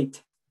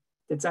bait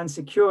that's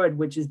unsecured,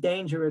 which is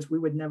dangerous. We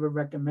would never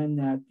recommend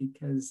that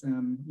because,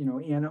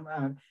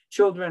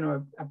 children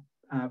or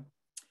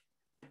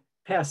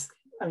pets,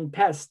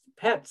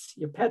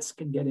 your pets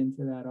could get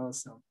into that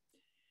also.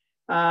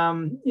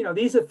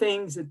 These are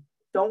things that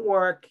don't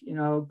work,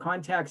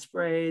 contact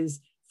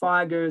sprays,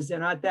 foggers, they're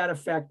not that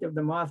effective.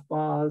 The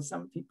mothballs,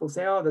 some people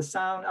say, oh, the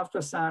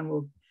ultrasound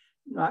will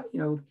not,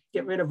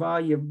 get rid of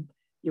all your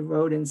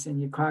rodents and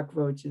your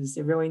cockroaches.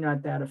 They're really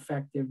not that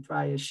effective.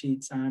 Dryer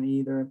sheets aren't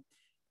either.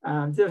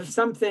 There's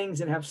some things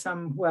that have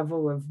some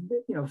level of,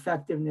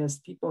 effectiveness.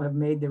 People have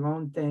made their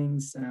own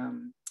things.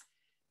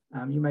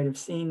 You might have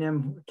seen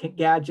them,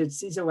 gadgets.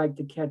 These are like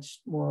to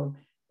catch more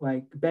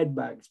like bed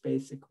bugs,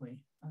 basically.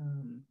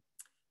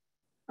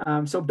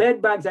 So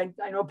bed bugs, I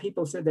know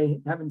people said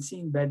they haven't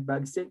seen bed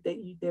bugs.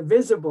 They're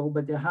visible,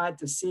 but they're hard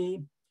to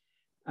see.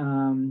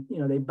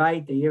 They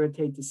bite, they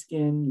irritate the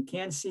skin. You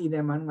can't see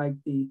them, unlike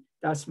the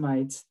dust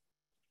mites.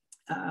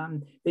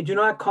 They do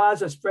not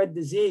cause or spread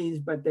disease,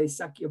 but they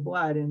suck your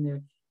blood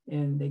and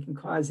they can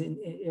cause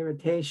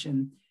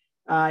irritation.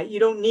 You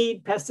don't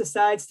need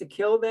pesticides to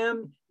kill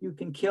them. You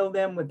can kill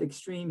them with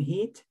extreme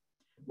heat.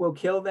 Will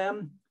kill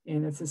them,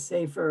 and it's a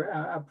safer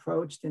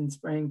approach than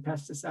spraying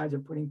pesticides or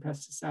putting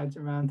pesticides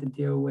around to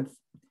deal with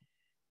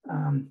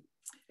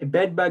a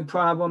bed bug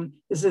problem.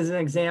 This is an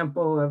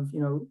example of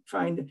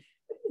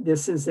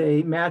this is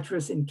a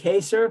mattress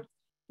encaser,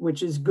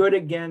 which is good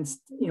against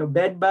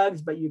bed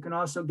bugs, but you can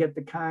also get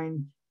the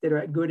kind that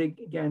are good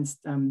against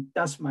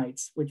dust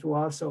mites, which will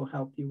also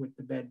help you with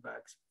the bed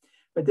bugs.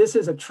 But this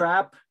is a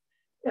trap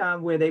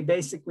where they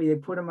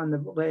put them on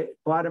the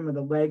bottom of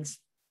the legs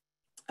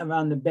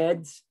around the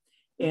beds,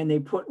 and they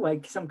put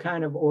like some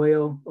kind of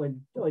oil or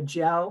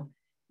gel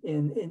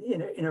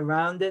in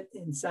around it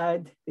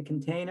inside the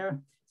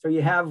container. So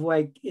you have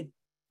like it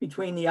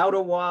between the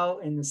outer wall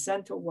and the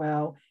center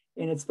wall,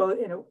 and it's both,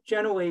 it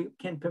generally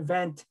can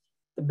prevent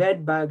the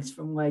bed bugs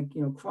from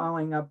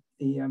crawling up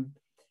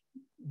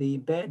the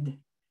bed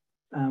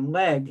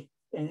leg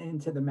and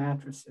into the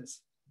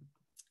mattresses.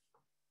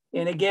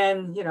 And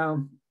again,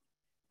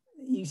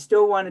 you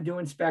still want to do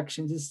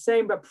inspections. It's the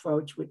same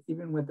approach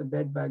even with the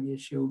bed bug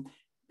issue.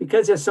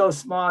 Because they're so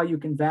small, you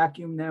can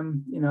vacuum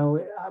them,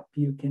 up.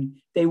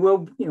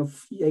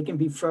 They can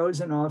be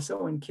frozen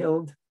also and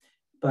killed.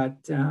 But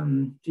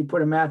if you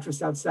put a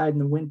mattress outside in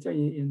the winter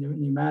in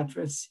your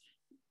mattress,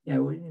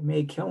 it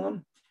may kill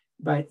them.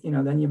 But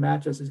then your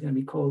mattress is going to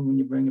be cold when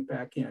you bring it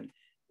back in.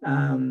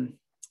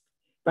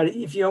 But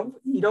if you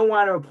don't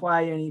want to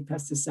apply any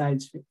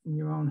pesticides in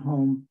your own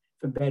home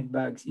for bed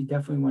bugs, you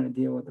definitely want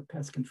to deal with a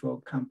pest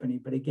control company.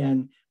 But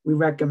again, we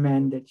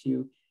recommend that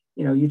you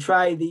you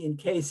try the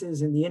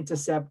encases and the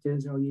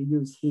interceptors, or you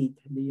use heat,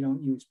 and you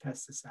don't use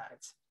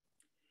pesticides.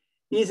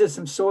 These are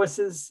some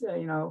sources,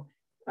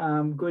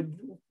 good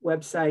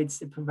websites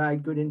that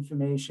provide good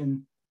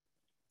information.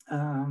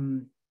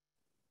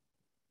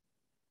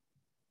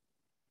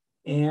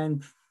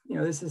 And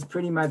this is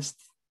pretty much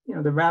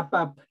the wrap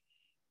up,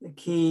 the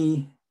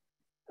key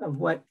of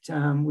what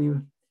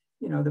the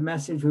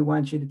message we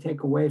want you to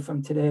take away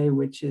from today,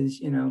 which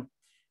is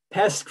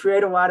pests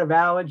create a lot of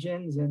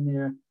allergens,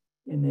 and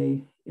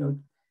they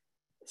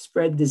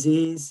spread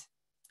disease.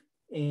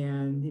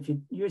 And if you're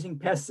using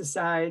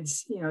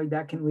pesticides,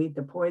 that can lead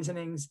to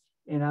poisonings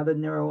and other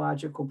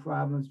neurological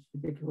problems,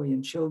 particularly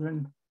in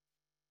children.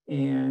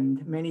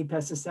 And many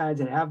pesticides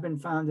that have been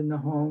found in the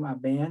home are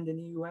banned in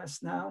the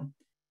US now.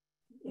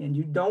 And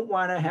you don't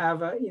want to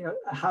have a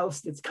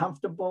house that's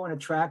comfortable and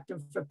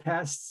attractive for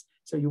pests.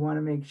 So you want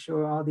to make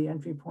sure all the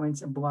entry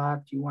points are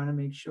blocked. You want to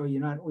make sure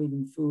you're not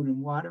leaving food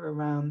and water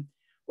around,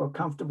 or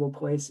comfortable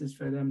places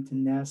for them to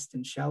nest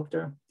and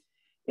shelter.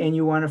 And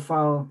you want to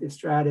follow the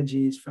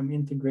strategies from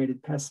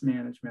integrated pest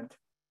management.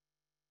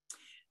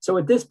 So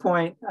at this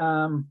point,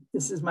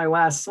 this is my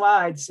last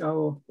slide.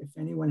 So if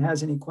anyone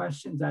has any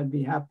questions, I'd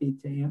be happy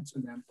to answer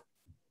them.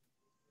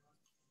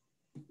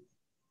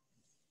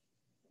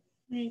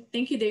 Great.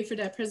 Thank you, Dave, for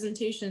that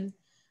presentation.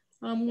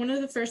 One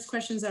of the first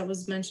questions that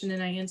was mentioned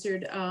and I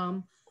answered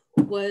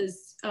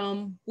was,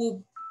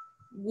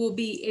 we'll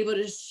be able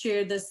to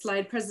share the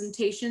slide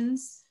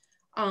presentations.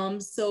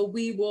 So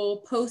we will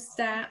post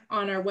that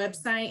on our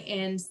website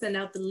and send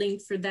out the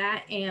link for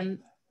that, and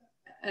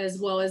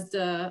as well as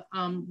the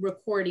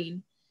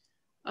recording.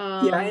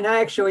 Yeah, and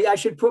I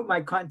should put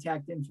my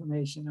contact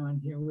information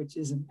on here, which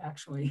isn't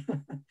actually,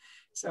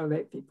 so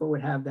that people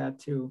would have that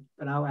too,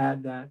 but I'll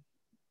add that.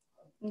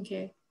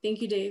 Okay,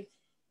 thank you, Dave.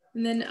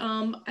 And then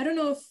I don't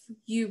know if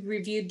you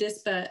reviewed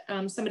this, but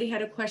somebody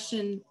had a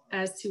question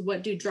as to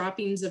what do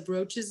droppings of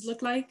roaches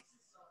look like?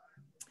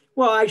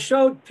 Well, I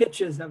showed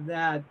pictures of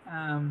that.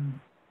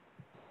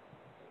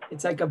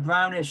 It's like a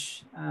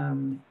brownish,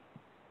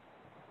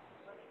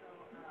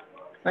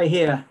 right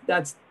here.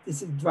 This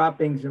is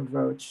droppings of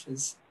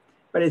roaches,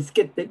 but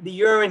the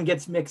urine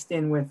gets mixed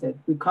in with it.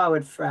 We call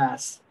it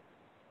frass,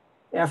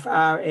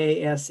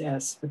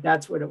 F-R-A-S-S, but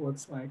that's what it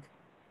looks like.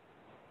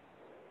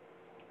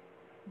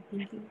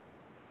 Thank you.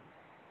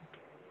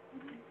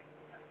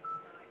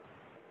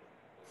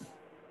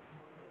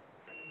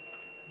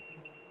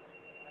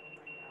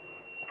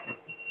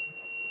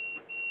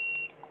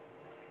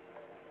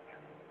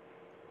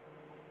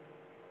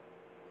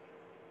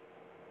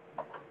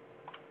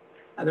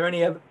 Are there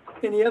any other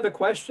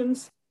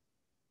questions?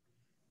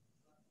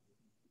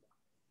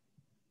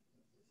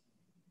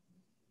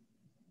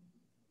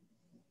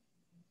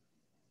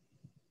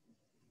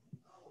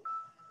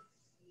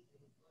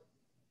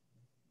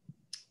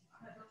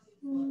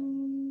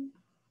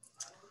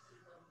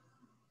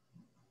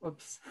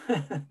 Whoops.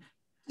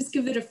 Just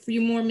give it a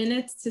few more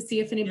minutes to see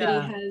if anybody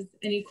has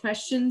any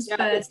questions. Yeah,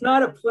 but it's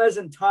not a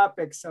pleasant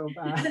topic, so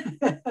I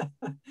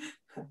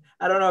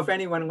don't know if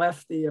anyone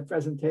left the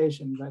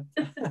presentation, but.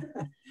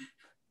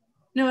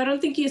 No, I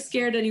don't think you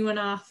scared anyone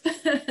off.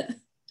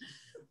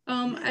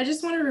 I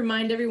just want to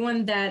remind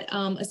everyone that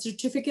a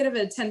certificate of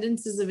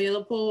attendance is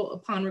available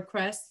upon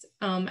request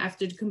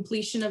after the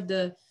completion of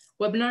the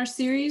webinar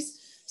series.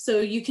 So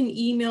you can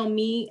email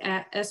me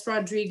at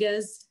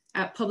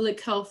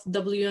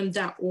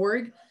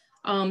srodriguez@publichealthwm.org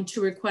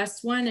to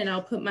request one, and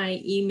I'll put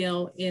my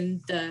email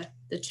in the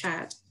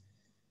chat.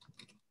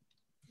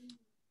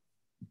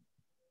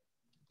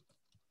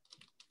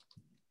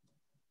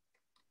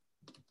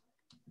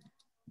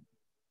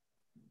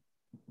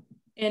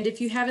 And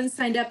if you haven't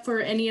signed up for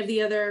any of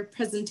the other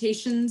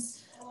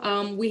presentations,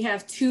 we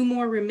have 2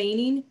 more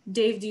remaining.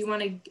 Dave, do you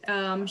want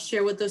to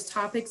share what those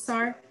topics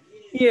are?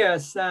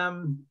 Yes,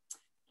 the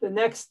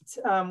next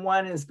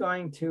one is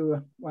going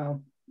to,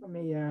 well, let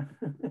me, I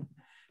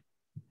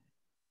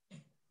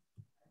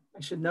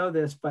should know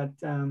this, but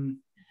we're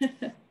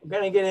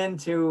going to get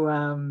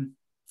into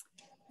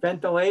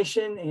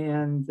ventilation,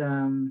 and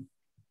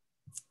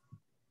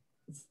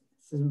this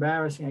is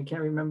embarrassing. I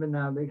can't remember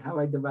now how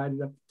I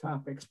divided up the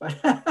topics, but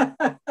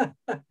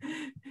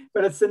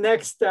but it's the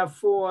next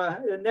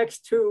the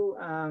next 2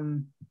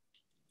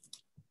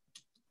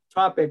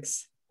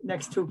 topics,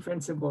 next 2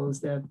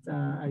 principles that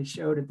I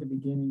showed at the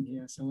beginning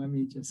here. So let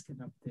me just get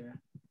up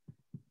there.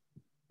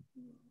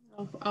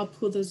 I'll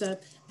pull those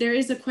up. There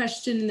is a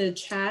question in the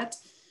chat.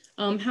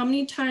 How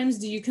many times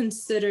do you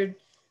consider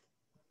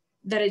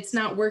that it's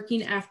not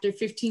working after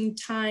 15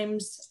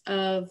 times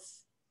of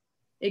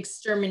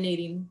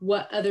exterminating?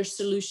 What other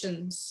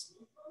solutions?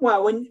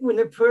 Well, when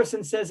the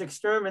person says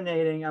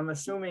exterminating, I'm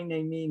assuming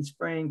they mean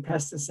spraying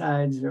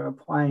pesticides or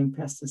applying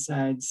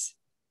pesticides,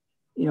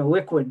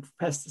 liquid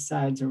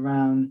pesticides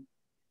around.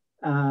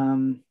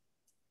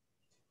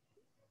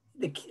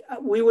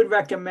 We would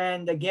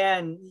recommend,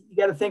 again, you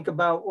got to think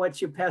about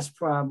what's your pest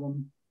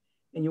problem.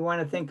 And you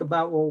want to think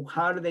about, well,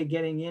 how are they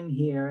getting in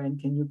here? And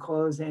can you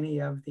close any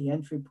of the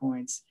entry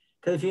points?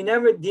 Because if you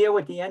never deal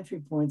with the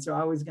entry points, they're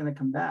always going to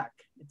come back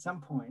at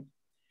some point.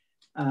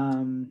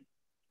 And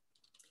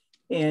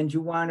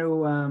you want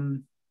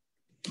to,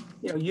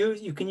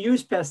 you can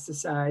use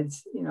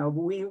pesticides, but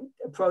we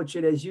approach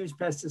it as use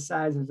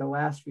pesticides as a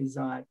last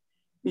resort.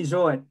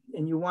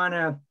 And you want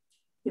to,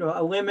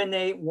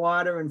 eliminate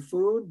water and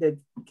food that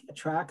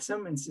attracts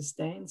them and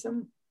sustains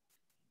them.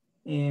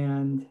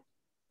 And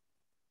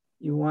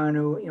you want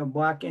to,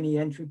 block any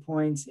entry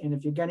points. And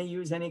if you're going to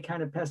use any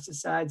kind of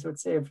pesticides,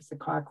 let's say if it's a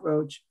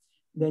cockroach,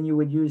 then you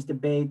would use the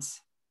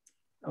baits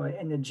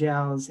and the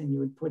gels, and you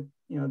would put,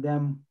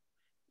 them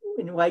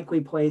in likely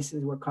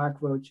places where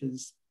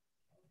cockroaches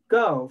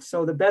go.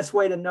 So the best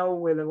way to know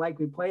where the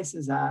likely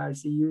places are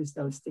is to use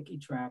those sticky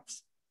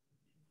traps.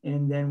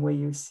 And then where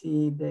you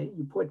see that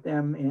you put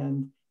them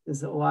and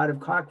there's a lot of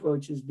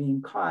cockroaches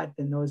being caught,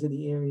 then those are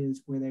the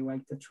areas where they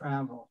like to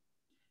travel.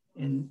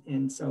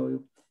 And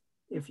so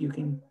if you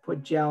can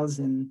put gels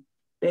and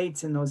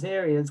baits in those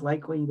areas,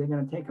 likely they're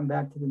going to take them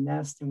back to the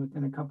nest, and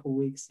within a couple of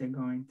weeks, they're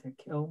going to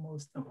kill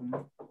most of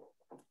them.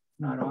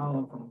 Not all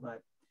of them,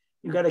 but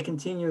you got to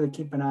continue to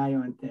keep an eye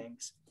on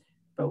things.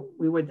 But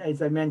we would,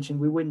 as I mentioned,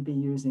 we wouldn't be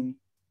using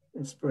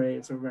the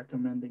sprays or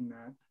recommending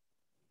that.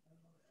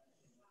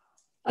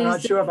 I'm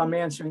not sure if I'm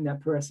answering that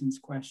person's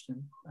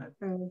question. But.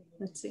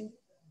 Let's see.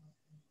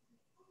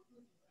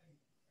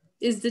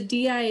 Is the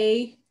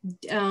DIA,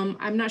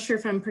 I'm not sure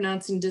if I'm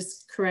pronouncing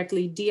this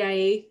correctly,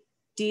 DIA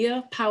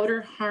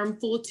powder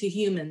harmful to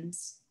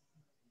humans?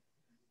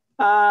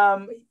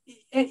 Yeah,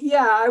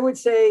 I would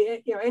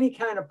say, any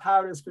kind of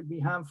powders could be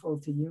harmful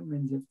to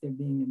humans if they're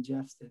being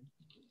ingested.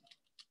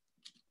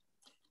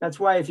 That's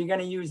why if you're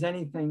going to use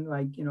anything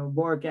like,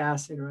 boric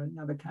acid or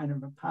another kind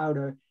of a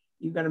powder,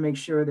 you've got to make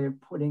sure you're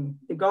putting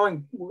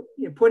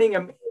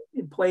them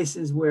in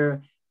places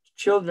where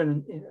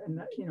children,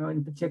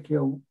 in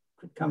particular,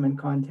 could come in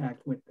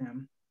contact with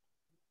them.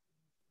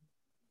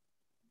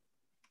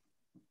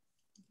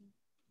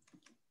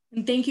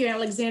 And thank you,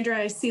 Alexandra.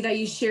 I see that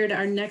you shared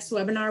our next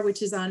webinar,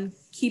 which is on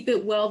keep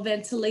it well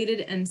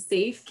ventilated and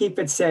safe. Keep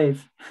it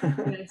safe.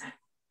 Yes.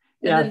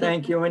 Yeah,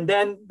 thank you. And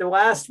then the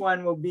last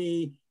one will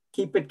be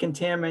keep it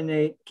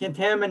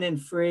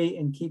contaminant free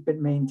and keep it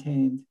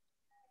maintained.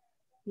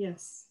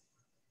 Yes.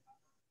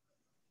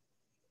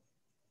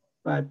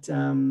 But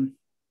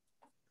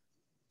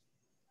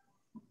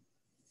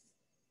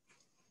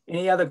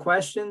any other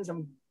questions?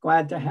 I'm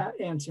glad to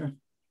answer.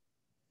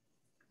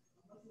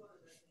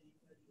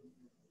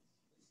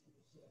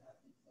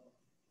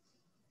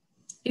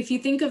 If you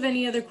think of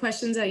any other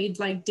questions that you'd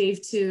like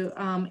Dave to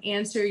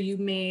answer, you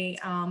may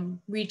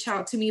reach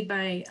out to me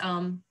by,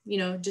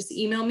 just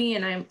email me,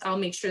 and I'll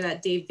make sure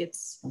that Dave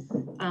gets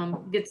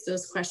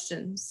those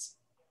questions.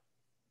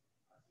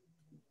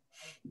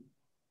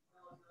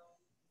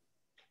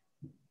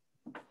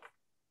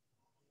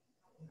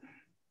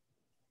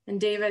 And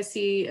Dave, I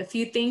see a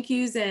few thank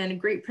yous and a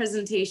great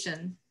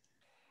presentation.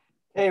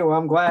 Hey, well,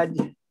 I'm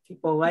glad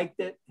people liked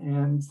it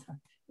and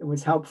it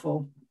was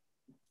helpful.